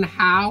freaking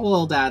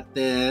howled at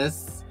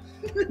this.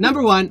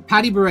 Number 1,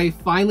 Patty Beret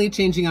finally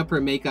changing up her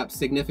makeup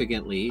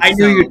significantly. I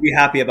knew you'd be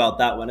happy about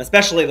that one,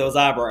 especially those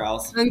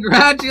eyebrows.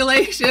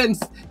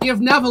 Congratulations! You've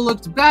never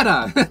looked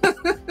better.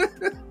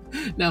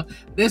 No,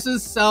 this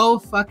is so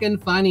fucking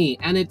funny,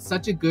 and it's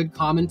such a good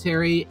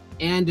commentary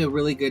and a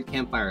really good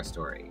campfire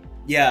story.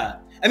 Yeah.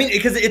 I mean,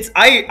 because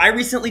I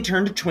recently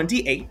turned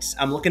 28.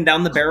 I'm looking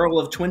down the barrel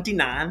of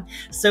 29.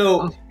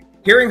 So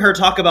hearing her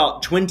talk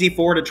about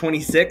 24 to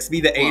 26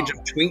 be the age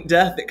of twink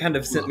death, it kind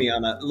of sent me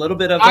on a little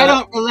bit of I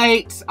don't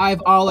relate.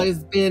 I've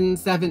always been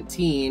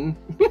 17.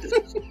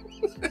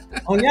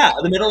 Oh yeah,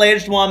 the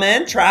middle-aged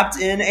woman trapped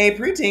in a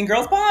preteen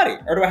girl's body.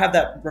 Or do I have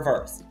that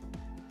reversed?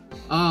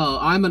 Oh,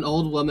 I'm an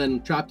old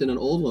woman trapped in an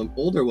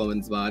older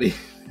woman's body.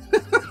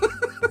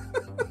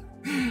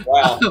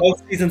 Wow,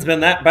 both season's been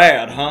that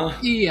bad, huh?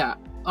 Yeah.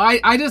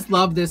 I just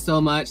love this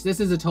so much. This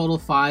is a total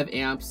 5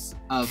 amps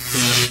of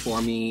camp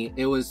for me.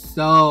 It was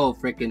so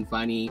freaking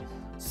funny.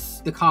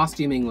 The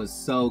costuming was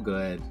so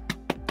good.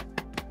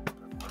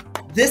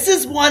 This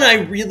is one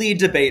I really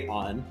debate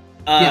on.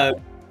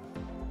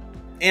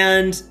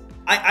 And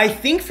I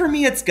think for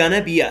me it's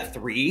gonna be a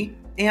 3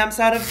 amps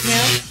out of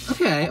camp.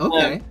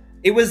 Okay.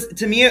 It was,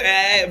 to me,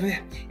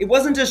 it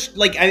wasn't just,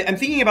 like, I'm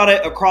thinking about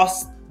it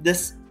across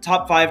this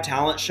top 5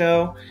 talent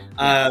show.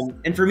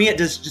 And for me, it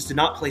just did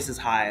not place as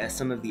high as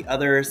some of the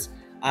others.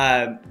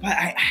 But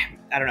I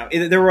don't know.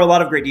 There were a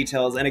lot of great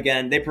details. And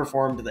again, they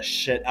performed the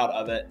shit out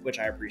of it, which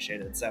I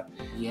appreciated. So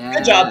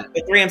good job.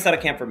 A 3 amps out of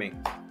camp for me.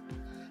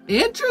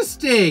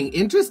 Interesting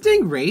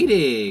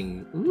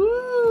rating.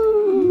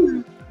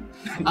 Woo.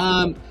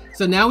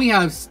 So now we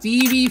have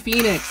Stevie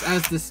Phoenix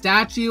as the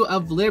Statue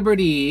of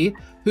Liberty,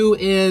 who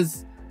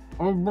is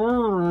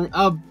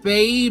a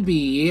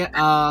baby.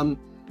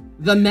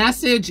 The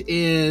message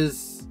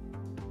is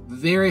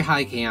very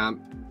high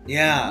camp.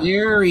 Yeah.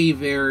 Very,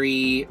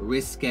 very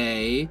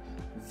risque.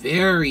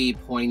 Very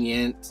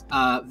poignant.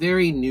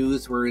 Very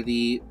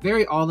newsworthy.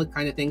 Very all the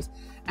kind of things.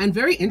 And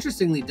very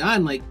interestingly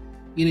done. Like,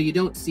 you know, you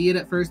don't see it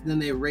at first, and then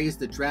they raise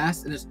the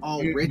dress, and it's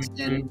all rich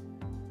and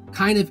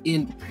kind of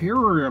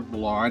imperial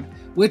blood,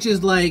 which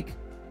is like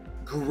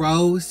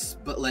gross,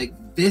 but like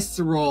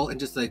visceral and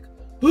just like,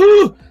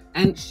 ooh!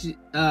 And she,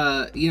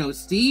 you know,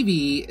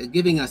 Stevie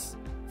giving us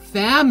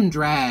femme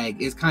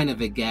drag is kind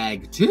of a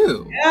gag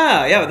too.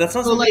 Yeah, that's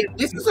not so like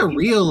this is a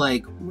real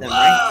like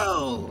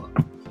whoa.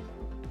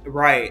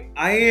 Right.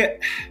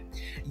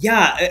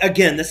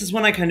 Again, this is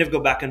one I kind of go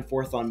back and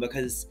forth on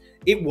because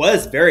it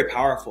was very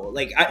powerful.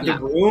 Like the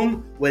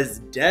room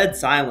was dead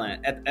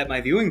silent at my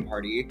viewing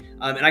party,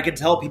 and I could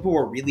tell people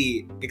were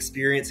really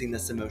experiencing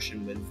this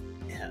emotion with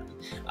him.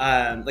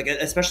 Like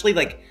especially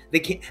like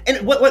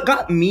and what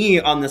got me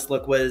on this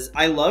look was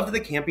I loved the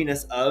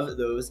campiness of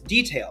those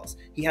details.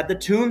 He had the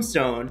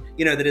tombstone,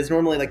 you know, that is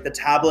normally like the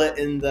tablet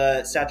in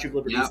the Statue of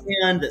Liberty's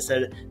hand that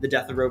said the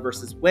death of Roe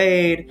versus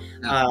Wade.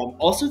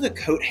 Also the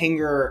coat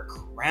hanger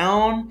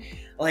crown,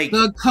 like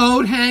the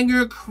coat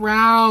hanger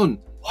crown.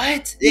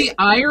 What? The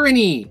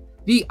irony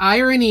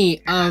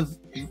of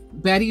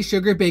Betty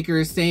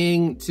Sugarbaker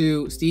saying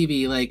to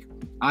Stevie, like,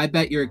 I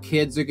bet your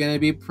kids are going to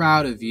be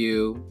proud of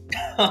you.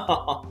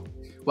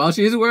 while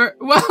Stevie's wearing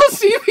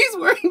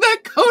that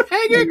coat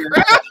hanger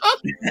crown.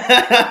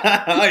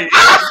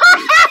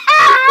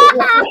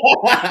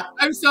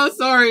 I'm so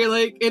sorry.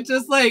 Like, it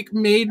just like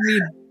made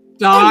me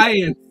die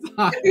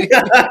inside.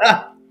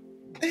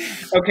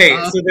 Okay,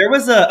 so there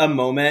was a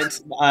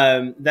moment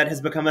that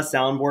has become a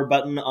soundboard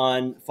button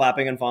on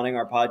Flapping and Fawning,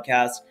 our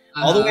podcast.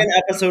 All the way in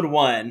episode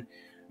 1,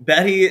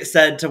 Betty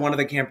said to one of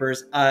the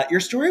campers, your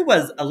story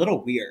was a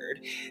little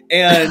weird.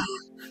 And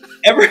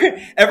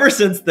ever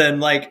since then,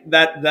 like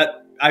that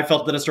I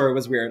felt that a story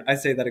was weird. I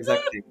say that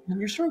exactly.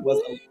 Your story was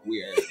a little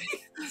weird.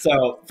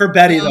 So for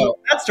Betty, though,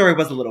 that story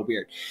was a little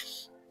weird.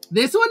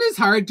 This one is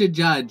hard to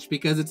judge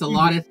because it's a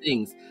lot of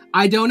things.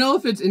 I don't know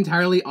if it's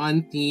entirely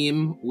on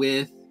theme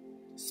with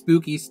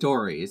spooky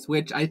stories,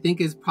 which I think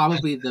is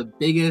probably the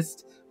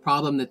biggest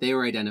problem that they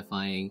were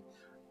identifying.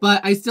 But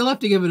I still have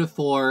to give it a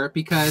 4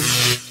 because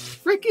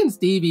freaking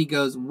Stevie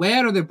goes way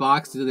out of their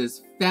box to do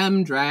this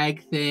femme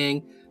drag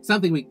thing,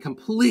 something we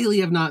completely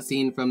have not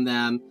seen from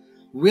them.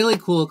 Really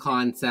cool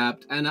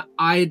concept, and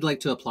I'd like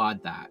to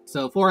applaud that.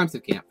 So 4 amps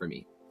of camp for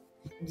me.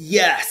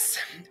 Yes.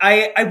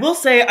 I will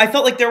say I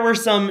felt like there were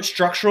some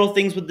structural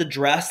things with the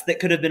dress that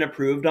could have been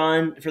improved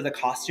on for the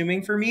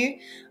costuming for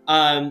me.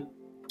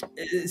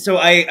 So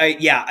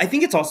I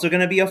think it's also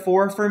going to be a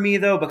 4 for me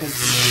though,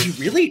 because he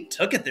really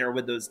took it there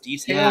with those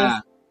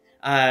details.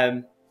 Yeah.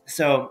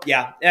 So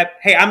yeah.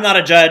 Hey, I'm not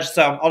a judge,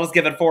 so I'll just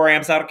give it 4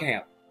 amps out of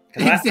camp.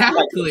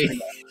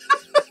 Exactly.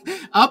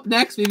 Up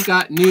next, we've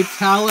got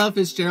Nutella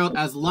Fitzgerald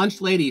as lunch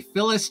lady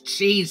Phyllis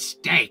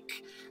Cheesesteak.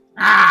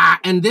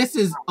 And this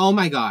is, oh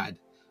my God,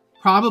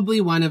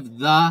 probably one of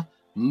the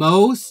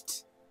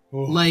most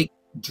like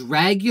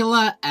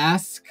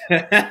Dragula-esque,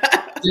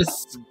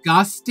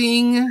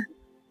 disgusting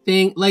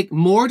thing, like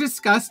more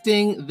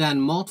disgusting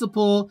than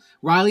multiple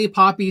Riley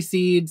Poppy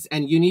Seeds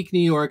and Unique New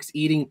Yorks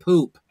eating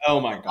poop. Oh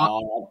my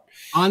God.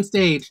 On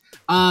stage.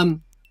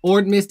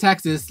 Or Miss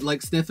Texas,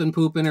 like sniffing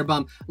poop in her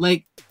bum.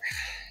 Like,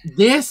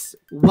 this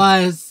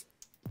was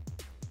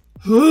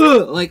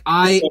like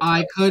I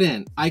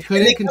couldn't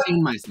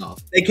contain myself.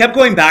 They kept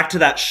going back to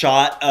that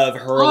shot of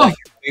her like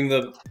having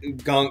the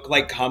gunk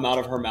like come out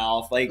of her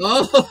mouth, like.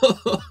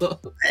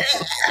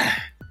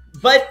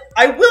 But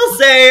I will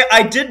say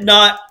I did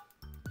not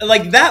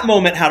like that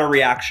moment had a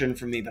reaction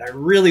from me, but I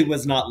really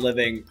was not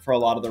living for a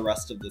lot of the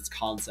rest of this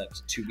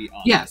concept, to be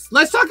honest. Yes,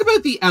 let's talk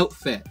about the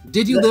outfit.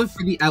 Did you live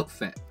for the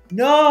outfit?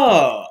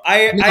 No,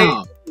 I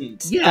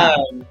didn't. Yeah.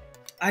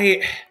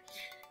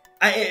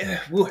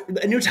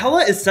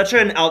 Nutella is such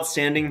an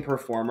outstanding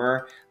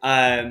performer,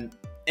 and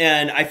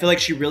I feel like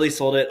she really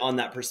sold it on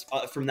that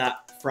from that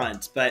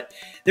front. But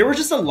there were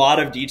just a lot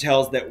of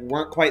details that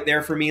weren't quite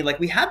there for me. Like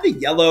we had the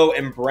yellow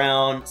and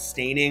brown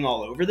staining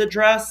all over the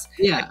dress.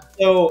 Yeah.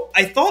 So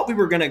I thought we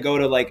were gonna go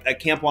to like a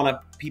Camp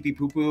Wannakiki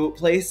poo poo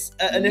place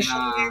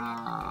initially,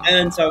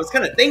 and so I was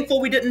kind of thankful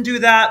we didn't do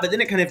that. But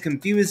then it kind of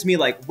confused me.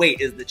 Like,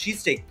 wait, is the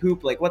cheesesteak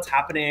poop? Like, what's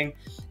happening?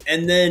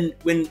 And then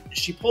when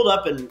she pulled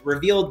up and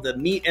revealed the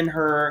meat in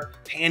her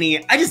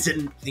panty, I just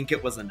didn't think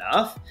it was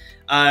enough.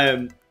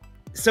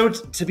 So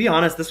to be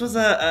honest, this was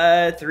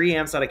a 3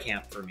 amps out of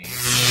camp for me.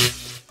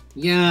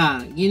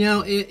 Yeah, you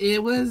know,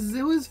 it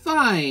was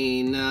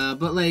fine,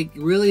 but like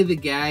really the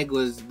gag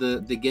was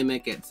the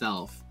gimmick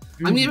itself.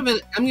 I'm gonna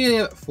give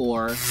it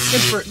 4.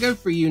 Good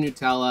for you,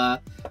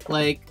 Nutella.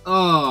 Like,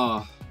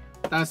 oh,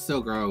 that's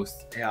so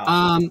gross. Yeah.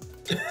 And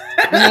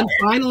then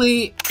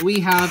finally we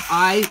have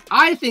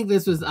I think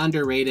this was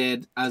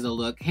underrated as a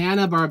look.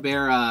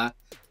 Hanna-Barbera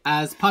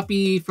as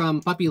Puppy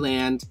from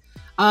Puppyland.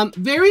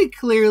 Very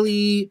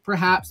clearly,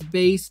 perhaps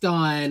based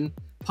on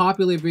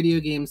popular video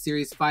game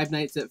series Five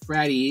Nights at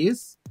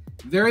Freddy's.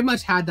 Very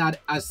much had that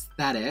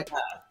aesthetic.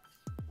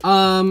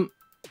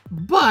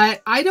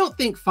 But I don't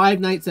think Five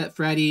Nights at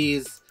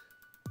Freddy's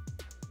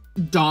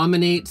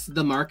dominates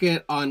the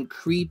market on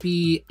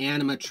creepy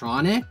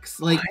animatronics.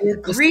 Like, I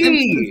agree. The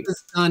Simpsons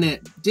has done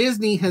it.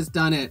 Disney has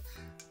done it.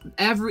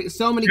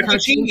 So many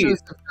cartoon shows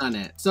have done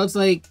it. So it's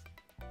like,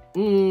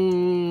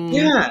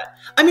 yeah.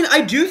 I mean,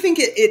 I do think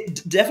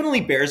it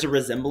definitely bears a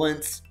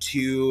resemblance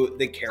to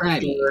the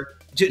character.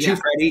 To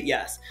Freddy,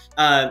 yes.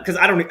 Because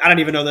I don't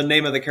even know the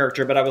name of the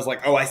character, but I was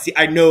like, oh,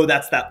 I know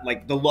that's that,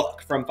 like, the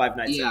look from Five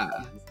Nights at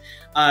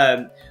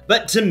Freddy's.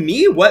 But to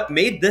me, what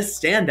made this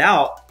stand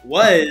out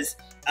was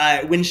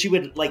when she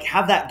would like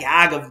have that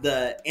gag of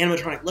the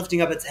animatronic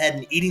lifting up its head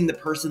and eating the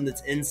person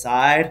that's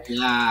inside.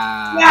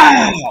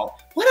 Yeah. Wow.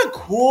 What a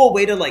cool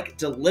way to like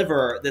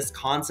deliver this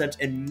concept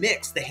and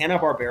mix the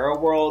Hanna-Barbera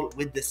world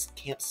with this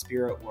Camp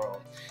Spirit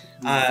world.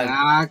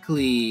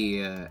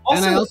 Exactly. And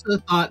I also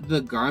thought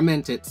the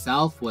garment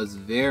itself was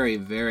very,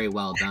 very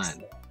well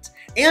done.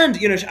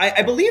 And, you know,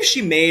 I believe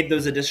she made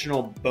those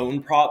additional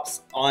bone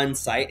props on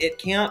site at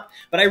camp,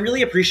 but I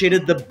really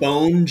appreciated the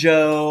bone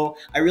Joe.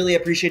 I really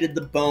appreciated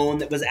the bone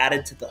that was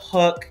added to the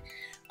hook.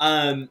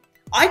 I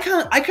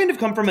kind of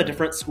come from a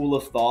different school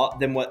of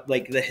thought than what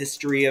like the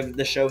history of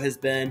the show has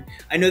been.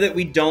 I know that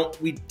we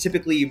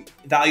typically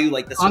value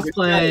like the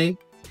cosplay.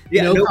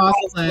 Yeah, no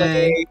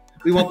cosplay.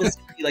 We want this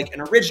to be like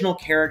an original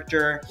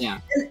character. Yeah.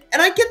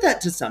 And I get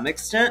that to some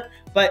extent,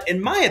 but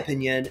in my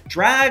opinion,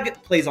 drag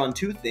plays on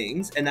two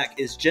things, and that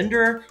is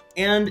gender,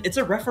 and it's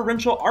a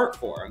referential art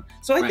form.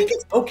 So I think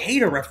it's okay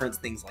to reference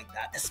things like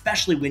that,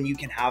 especially when you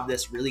can have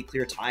this really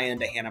clear tie-in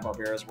to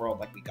Hanna-Barbera's world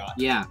like we got.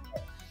 Yeah.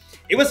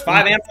 It was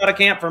 5 amps out of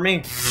camp for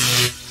me.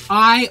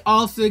 I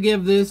also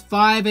give this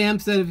 5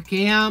 amps out of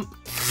camp.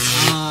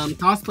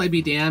 Cosplay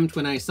be damned.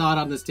 When I saw it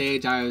on the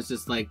stage, I was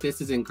just like,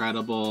 this is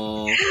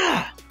incredible.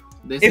 Yeah.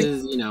 This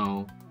is, you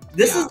know...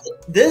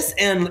 This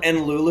and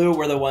Lulu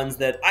were the ones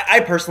that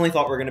I personally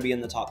thought were going to be in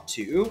the top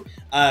 2.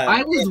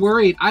 I was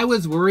worried. I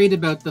was worried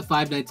about the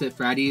Five Nights at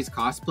Freddy's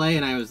cosplay,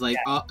 and I was like,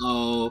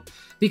 uh-oh.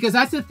 Because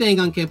that's the thing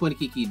on Camp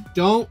Wannakiki.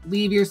 Don't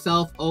leave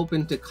yourself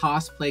open to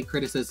cosplay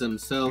criticism.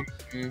 So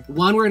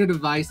one word of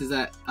advice is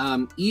that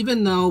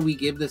even though we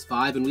give this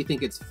 5 and we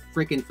think it's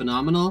freaking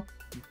phenomenal,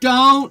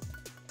 don't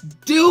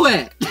do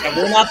it. Yeah,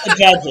 we're not the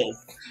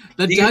judges.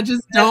 The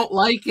judges don't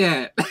like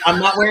it. I'm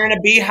not wearing a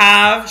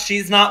beehive.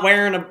 She's not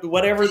wearing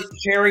whatever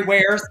Cherry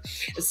wears.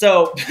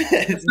 So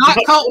it's not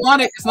Cult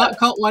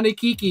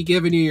Wannakiki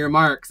giving you your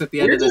marks at the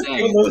end of the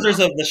day. We're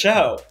losers of the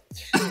show.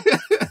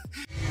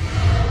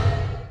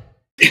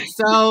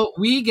 So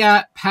we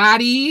got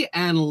Patty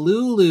and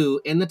Lulu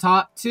in the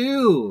top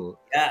 2.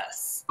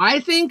 Yes. I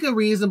think a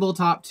reasonable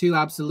top 2,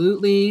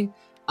 absolutely.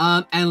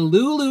 And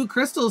Lulu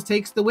Crystals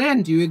takes the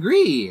win. Do you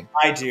agree?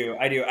 I do.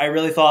 I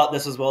really thought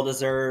this was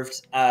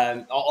well-deserved.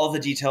 All the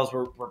details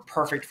were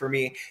perfect for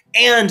me.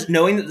 And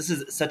knowing that this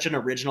is such an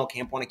original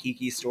Camp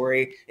Wannakiki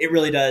story, it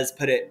really does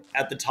put it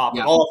at the top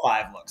of all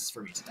 5 looks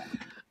for me today.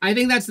 I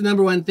think that's the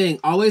number one thing.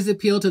 Always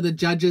appeal to the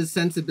judges'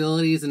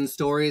 sensibilities and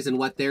stories and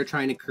what they're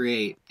trying to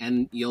create.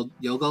 And you'll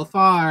go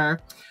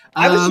far.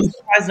 I was just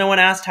surprised no one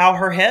asked how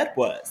her head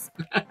was.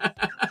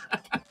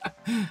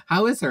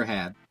 How is her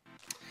head?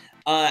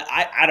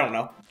 I don't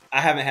know.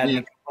 I haven't had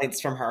any complaints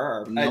from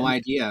her. No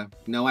idea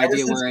where it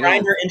is.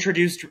 Grindr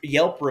introduced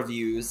Yelp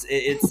reviews.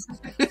 It's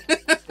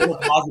still a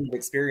positive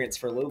experience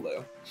for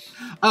Lulu.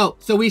 Oh,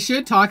 so we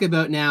should talk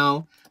about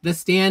now the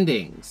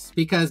standings,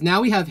 because now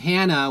we have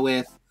Hannah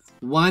with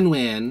 1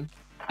 win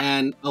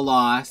and a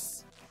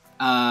loss,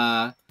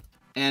 and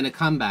a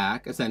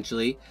comeback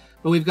essentially.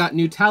 But we've got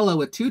Nutella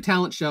with 2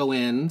 talent show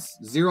wins,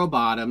 0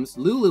 bottoms.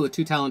 Lulu with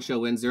 2 talent show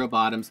wins, 0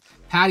 bottoms.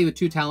 Patty with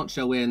 2 talent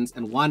show wins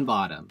and 1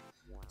 bottom.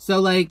 So,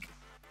 like,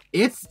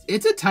 it's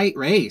a tight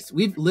race.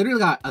 We've literally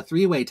got a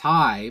 3-way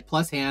tie,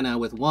 plus Hannah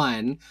with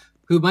 1,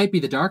 who might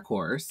be the dark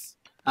horse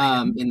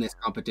in this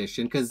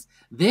competition, because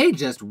they're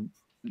just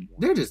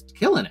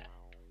killing it.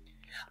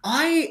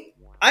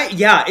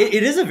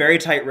 It is a very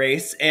tight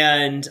race,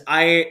 and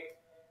I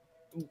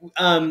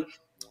don't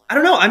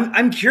know.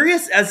 I'm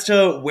curious as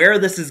to where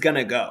this is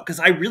gonna go, because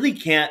I really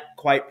can't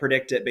quite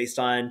predict it based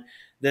on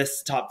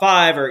this top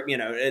 5 or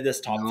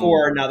this top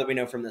 4. Now that we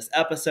know from this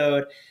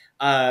episode.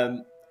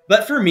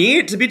 But for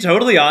me, to be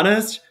totally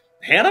honest,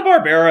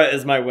 Hanna-Barbera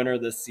is my winner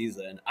this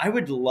season. I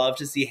would love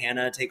to see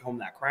Hannah take home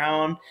that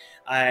crown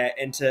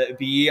and to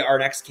be our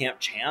next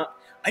camp champ.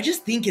 I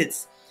just think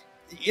it's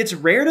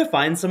rare to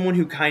find someone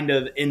who kind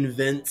of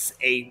invents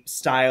a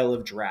style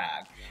of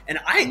drag. And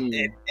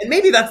and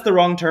maybe that's the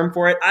wrong term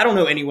for it. I don't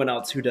know anyone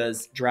else who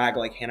does drag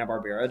like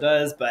Hanna-Barbera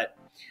does, but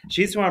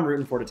she's who I'm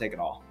rooting for to take it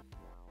all.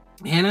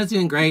 Hannah's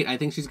doing great. I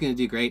think she's going to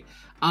do great.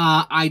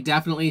 I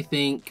definitely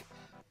think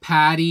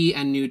Patty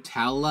and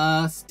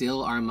Nutella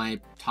still are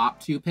my top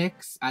 2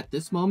 picks at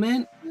this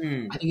moment.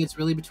 I think it's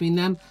really between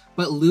them.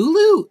 But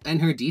Lulu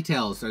and her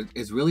details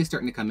is really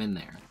starting to come in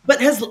there. But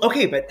has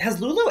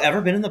Lulu ever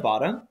been in the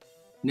bottom?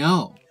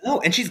 No. No,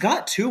 and she's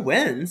got 2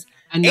 wins.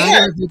 And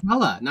neither has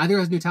Nutella. Neither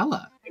has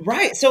Nutella.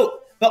 Right.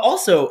 So, but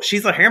also,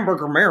 she's a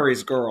Hamburger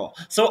Mary's girl.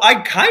 So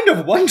I kind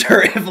of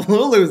wonder if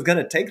Lulu's going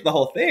to take the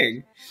whole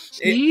thing.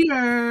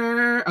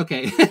 Cheater.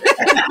 Okay.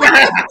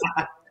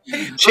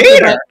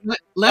 Cheater. Okay,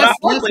 let's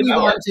move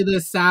on to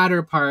the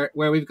sadder part,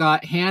 where we've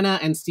got Hannah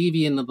and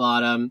Stevie in the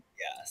bottom.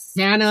 Yes.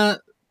 Hannah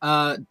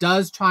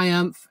does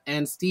triumph,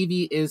 and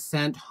Stevie is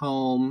sent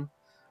home,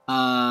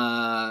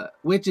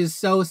 which is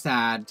so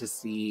sad to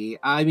see.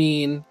 I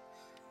mean,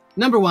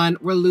 number one,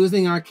 we're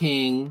losing our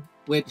king,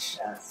 which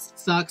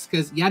sucks,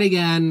 because yet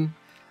again,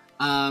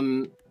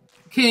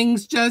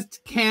 kings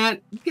just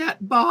can't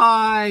get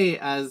by,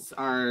 as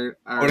our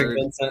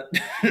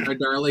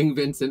darling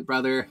Vincent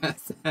brother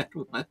has said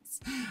once.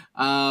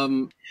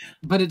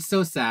 But it's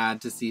so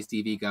sad to see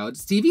Stevie go.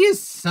 Stevie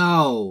is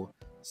so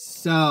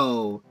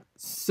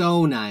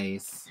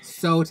nice,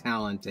 so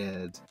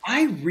talented.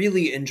 I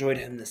really enjoyed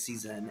him this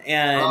season,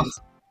 and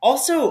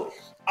also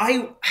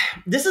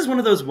this is one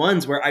of those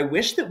ones where I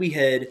wish that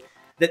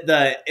that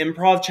the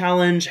improv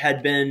challenge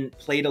had been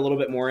played a little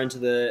bit more into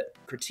the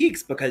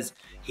critiques, because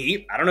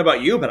I don't know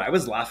about you, but I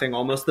was laughing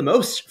almost the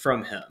most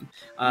from him.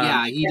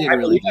 He did. I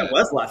believe I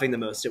was laughing the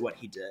most at what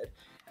he did.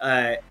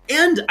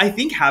 And I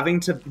think having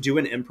to do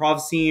an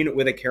improv scene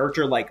with a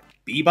character like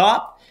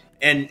Bebop,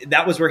 and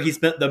that was where he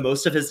spent the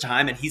most of his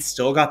time, and he's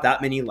still got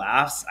that many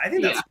laughs. I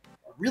think that's a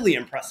really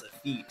impressive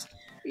feat.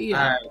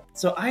 Yeah.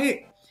 So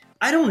I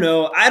I don't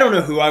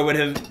know who I would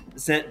have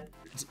sent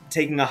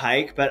taking a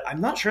hike, but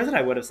I'm not sure that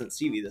I would have sent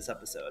Stevie this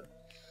episode.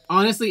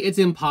 Honestly, it's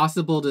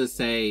impossible to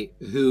say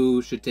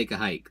who should take a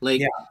hike.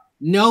 Like, Yeah.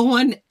 no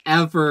one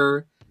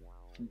ever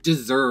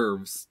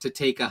deserves to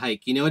take a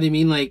hike. You know what I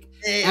mean? Like,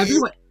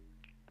 everyone.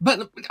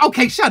 But,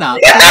 okay, shut up.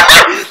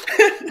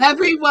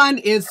 Everyone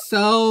is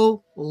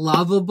so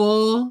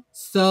lovable,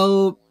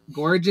 so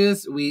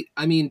gorgeous.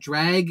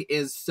 Drag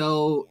is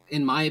so,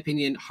 in my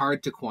opinion,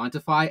 hard to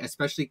quantify,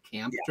 especially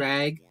camp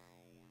drag.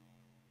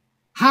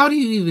 How do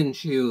you even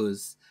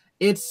choose?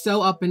 It's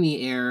so up in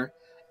the air.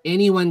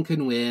 Anyone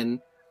can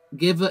win.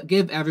 Give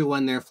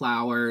everyone their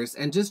flowers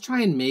and just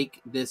try and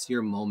make this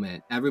your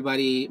moment.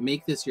 Everybody,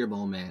 make this your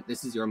moment.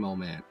 This is your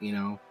moment, you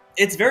know?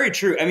 It's very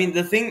true. I mean,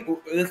 the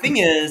thing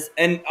is,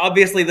 and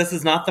obviously this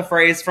is not the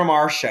phrase from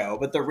our show,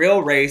 but the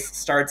real race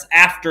starts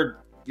after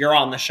you're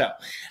on the show.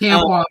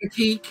 Camp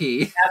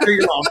Wannakiki. After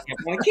you're on Camp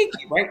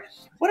Wannakiki, right?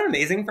 What an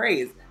amazing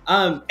phrase.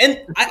 And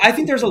I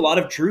think there's a lot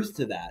of truth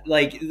to that.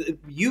 Like,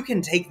 you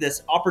can take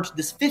this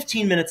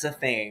 15 minutes of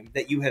fame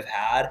that you have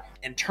had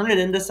and turn it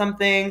into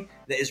something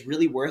that is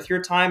really worth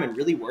your time and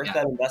really worth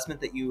that investment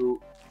that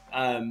you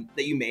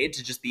made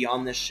to just be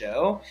on this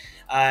show.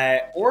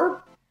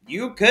 Or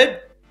you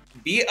could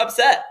be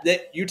upset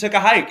that you took a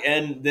hike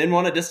and then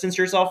want to distance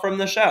yourself from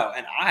the show.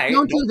 And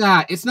don't do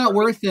that. It's not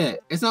worth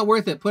it. It's not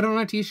worth it. Put it on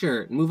a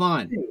t-shirt and move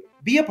on.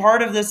 Be a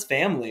part of this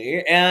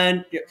family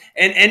and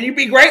you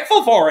be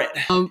grateful for it.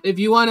 If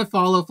you want to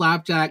follow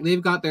Flapjack,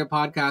 they've got their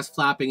podcast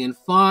Flapping and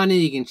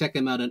Fawning. You can check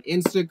them out on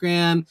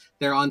Instagram.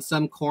 They're on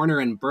some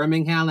corner in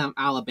Birmingham,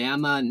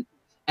 Alabama, and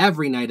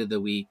every night of the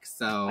week.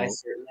 So I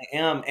certainly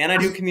am. And I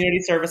do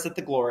community service at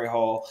the Glory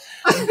Hole.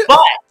 But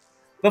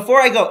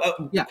before I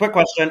go, quick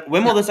question.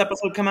 When will this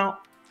episode come out?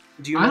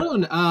 Do you know? I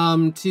don't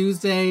know.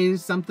 Tuesday,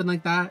 something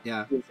like that.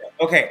 Yeah.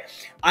 Okay.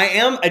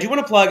 I do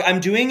want to plug, I'm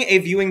doing a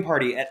viewing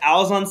party at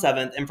Owls on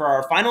 7th. And for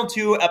our final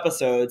 2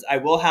 episodes, I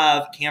will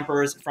have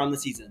campers from the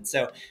season.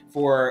 So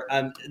for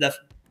the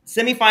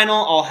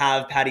semifinal, I'll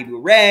have Patty Boo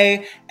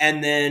Ray.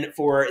 And then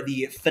for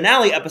the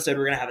finale episode,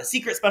 we're going to have a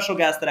secret special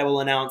guest that I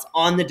will announce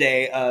on the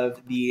day of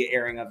the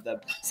airing of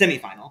the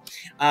semifinal.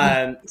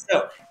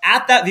 So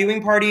at that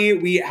viewing party,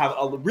 we have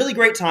a really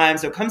great time.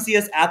 So come see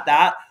us at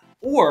that.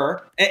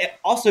 Or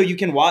also you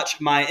can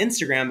watch my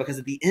Instagram, because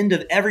at the end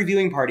of every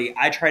viewing party,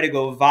 I try to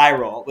go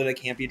viral with a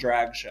campy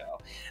drag show.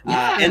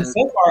 And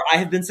so far I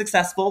have been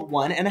successful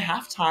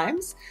 1.5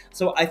 times.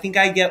 So I think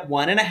I get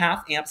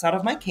 1.5 amps out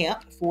of my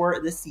camp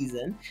for this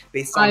season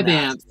based on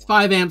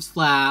 5 amps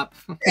flap.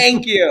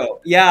 Thank you.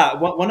 Yeah.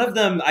 One of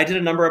them, I did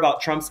a number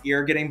about Trump's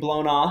ear getting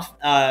blown off.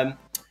 And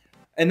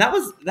that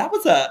was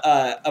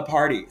a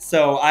party.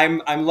 So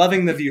I'm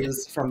loving the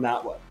views from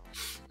that one.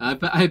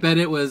 I bet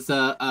it was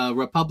a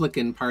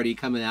Republican Party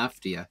coming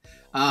after you.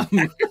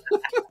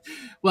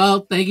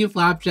 Well, thank you,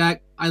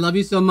 Flapjack. I love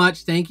you so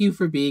much. Thank you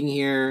for being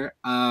here.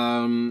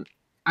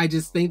 I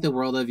just think the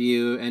world of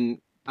you, and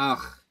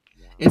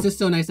it's just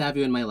so nice to have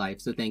you in my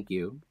life. So thank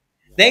you.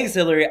 Thanks,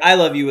 Hillary. I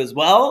love you as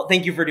well.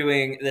 Thank you for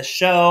doing this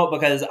show,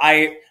 because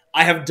I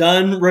have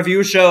done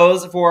review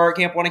shows for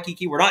Camp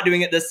Wannakiki. We're not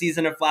doing it this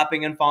season of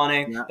Flapping and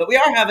Fawning, but we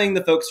are having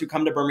the folks who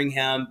come to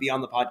Birmingham be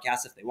on the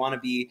podcast if they want to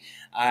be.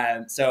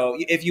 So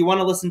if you want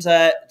to listen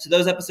to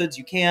those episodes,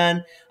 you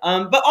can.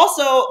 But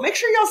also, make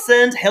sure y'all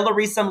send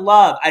Hillary some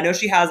love. I know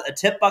she has a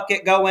tip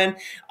bucket going.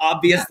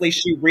 Obviously,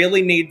 she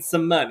really needs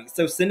some money.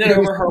 So send it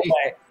over her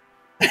way.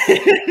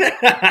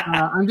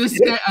 I'm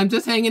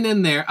just hanging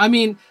in there. I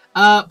mean,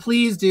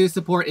 please do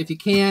support if you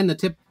can.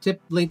 The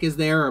tip link is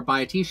there, or buy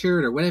a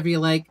t-shirt or whatever you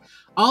like.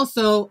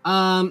 Also,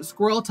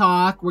 Squirrel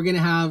Talk. We're gonna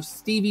have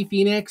Stevie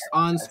Phoenix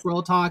on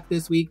Squirrel Talk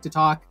this week to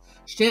talk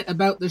shit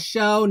about the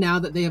show now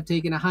that they have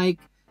taken a hike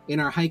in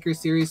our hiker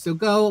series. So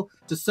go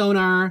to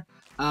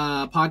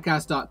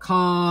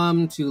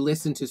sonarpodcast.com to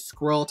listen to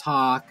Squirrel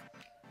Talk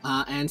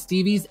and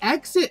Stevie's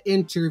exit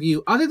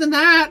interview. Other than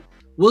that,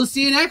 we'll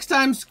see you next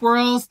time,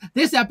 squirrels.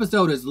 This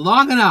episode is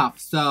long enough,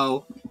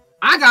 so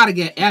I gotta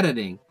get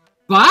editing.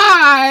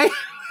 Bye!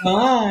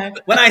 Bye.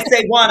 When I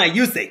say wanna,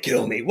 you say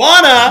kill me.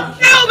 Wanna!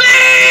 Kill me!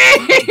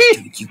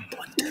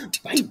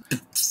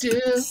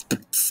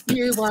 Do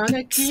you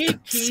wanna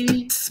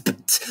kiki?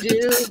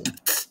 Do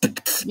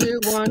you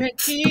wanna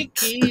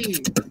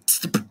kiki?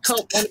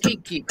 Cult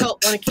Wannakiki,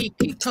 Cult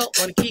Wannakiki, Cult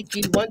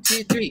Wannakiki, 1,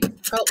 2, 3.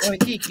 Cult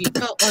Wannakiki,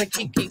 Cult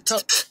Wannakiki,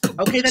 Cult.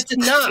 Okay, that's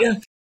enough.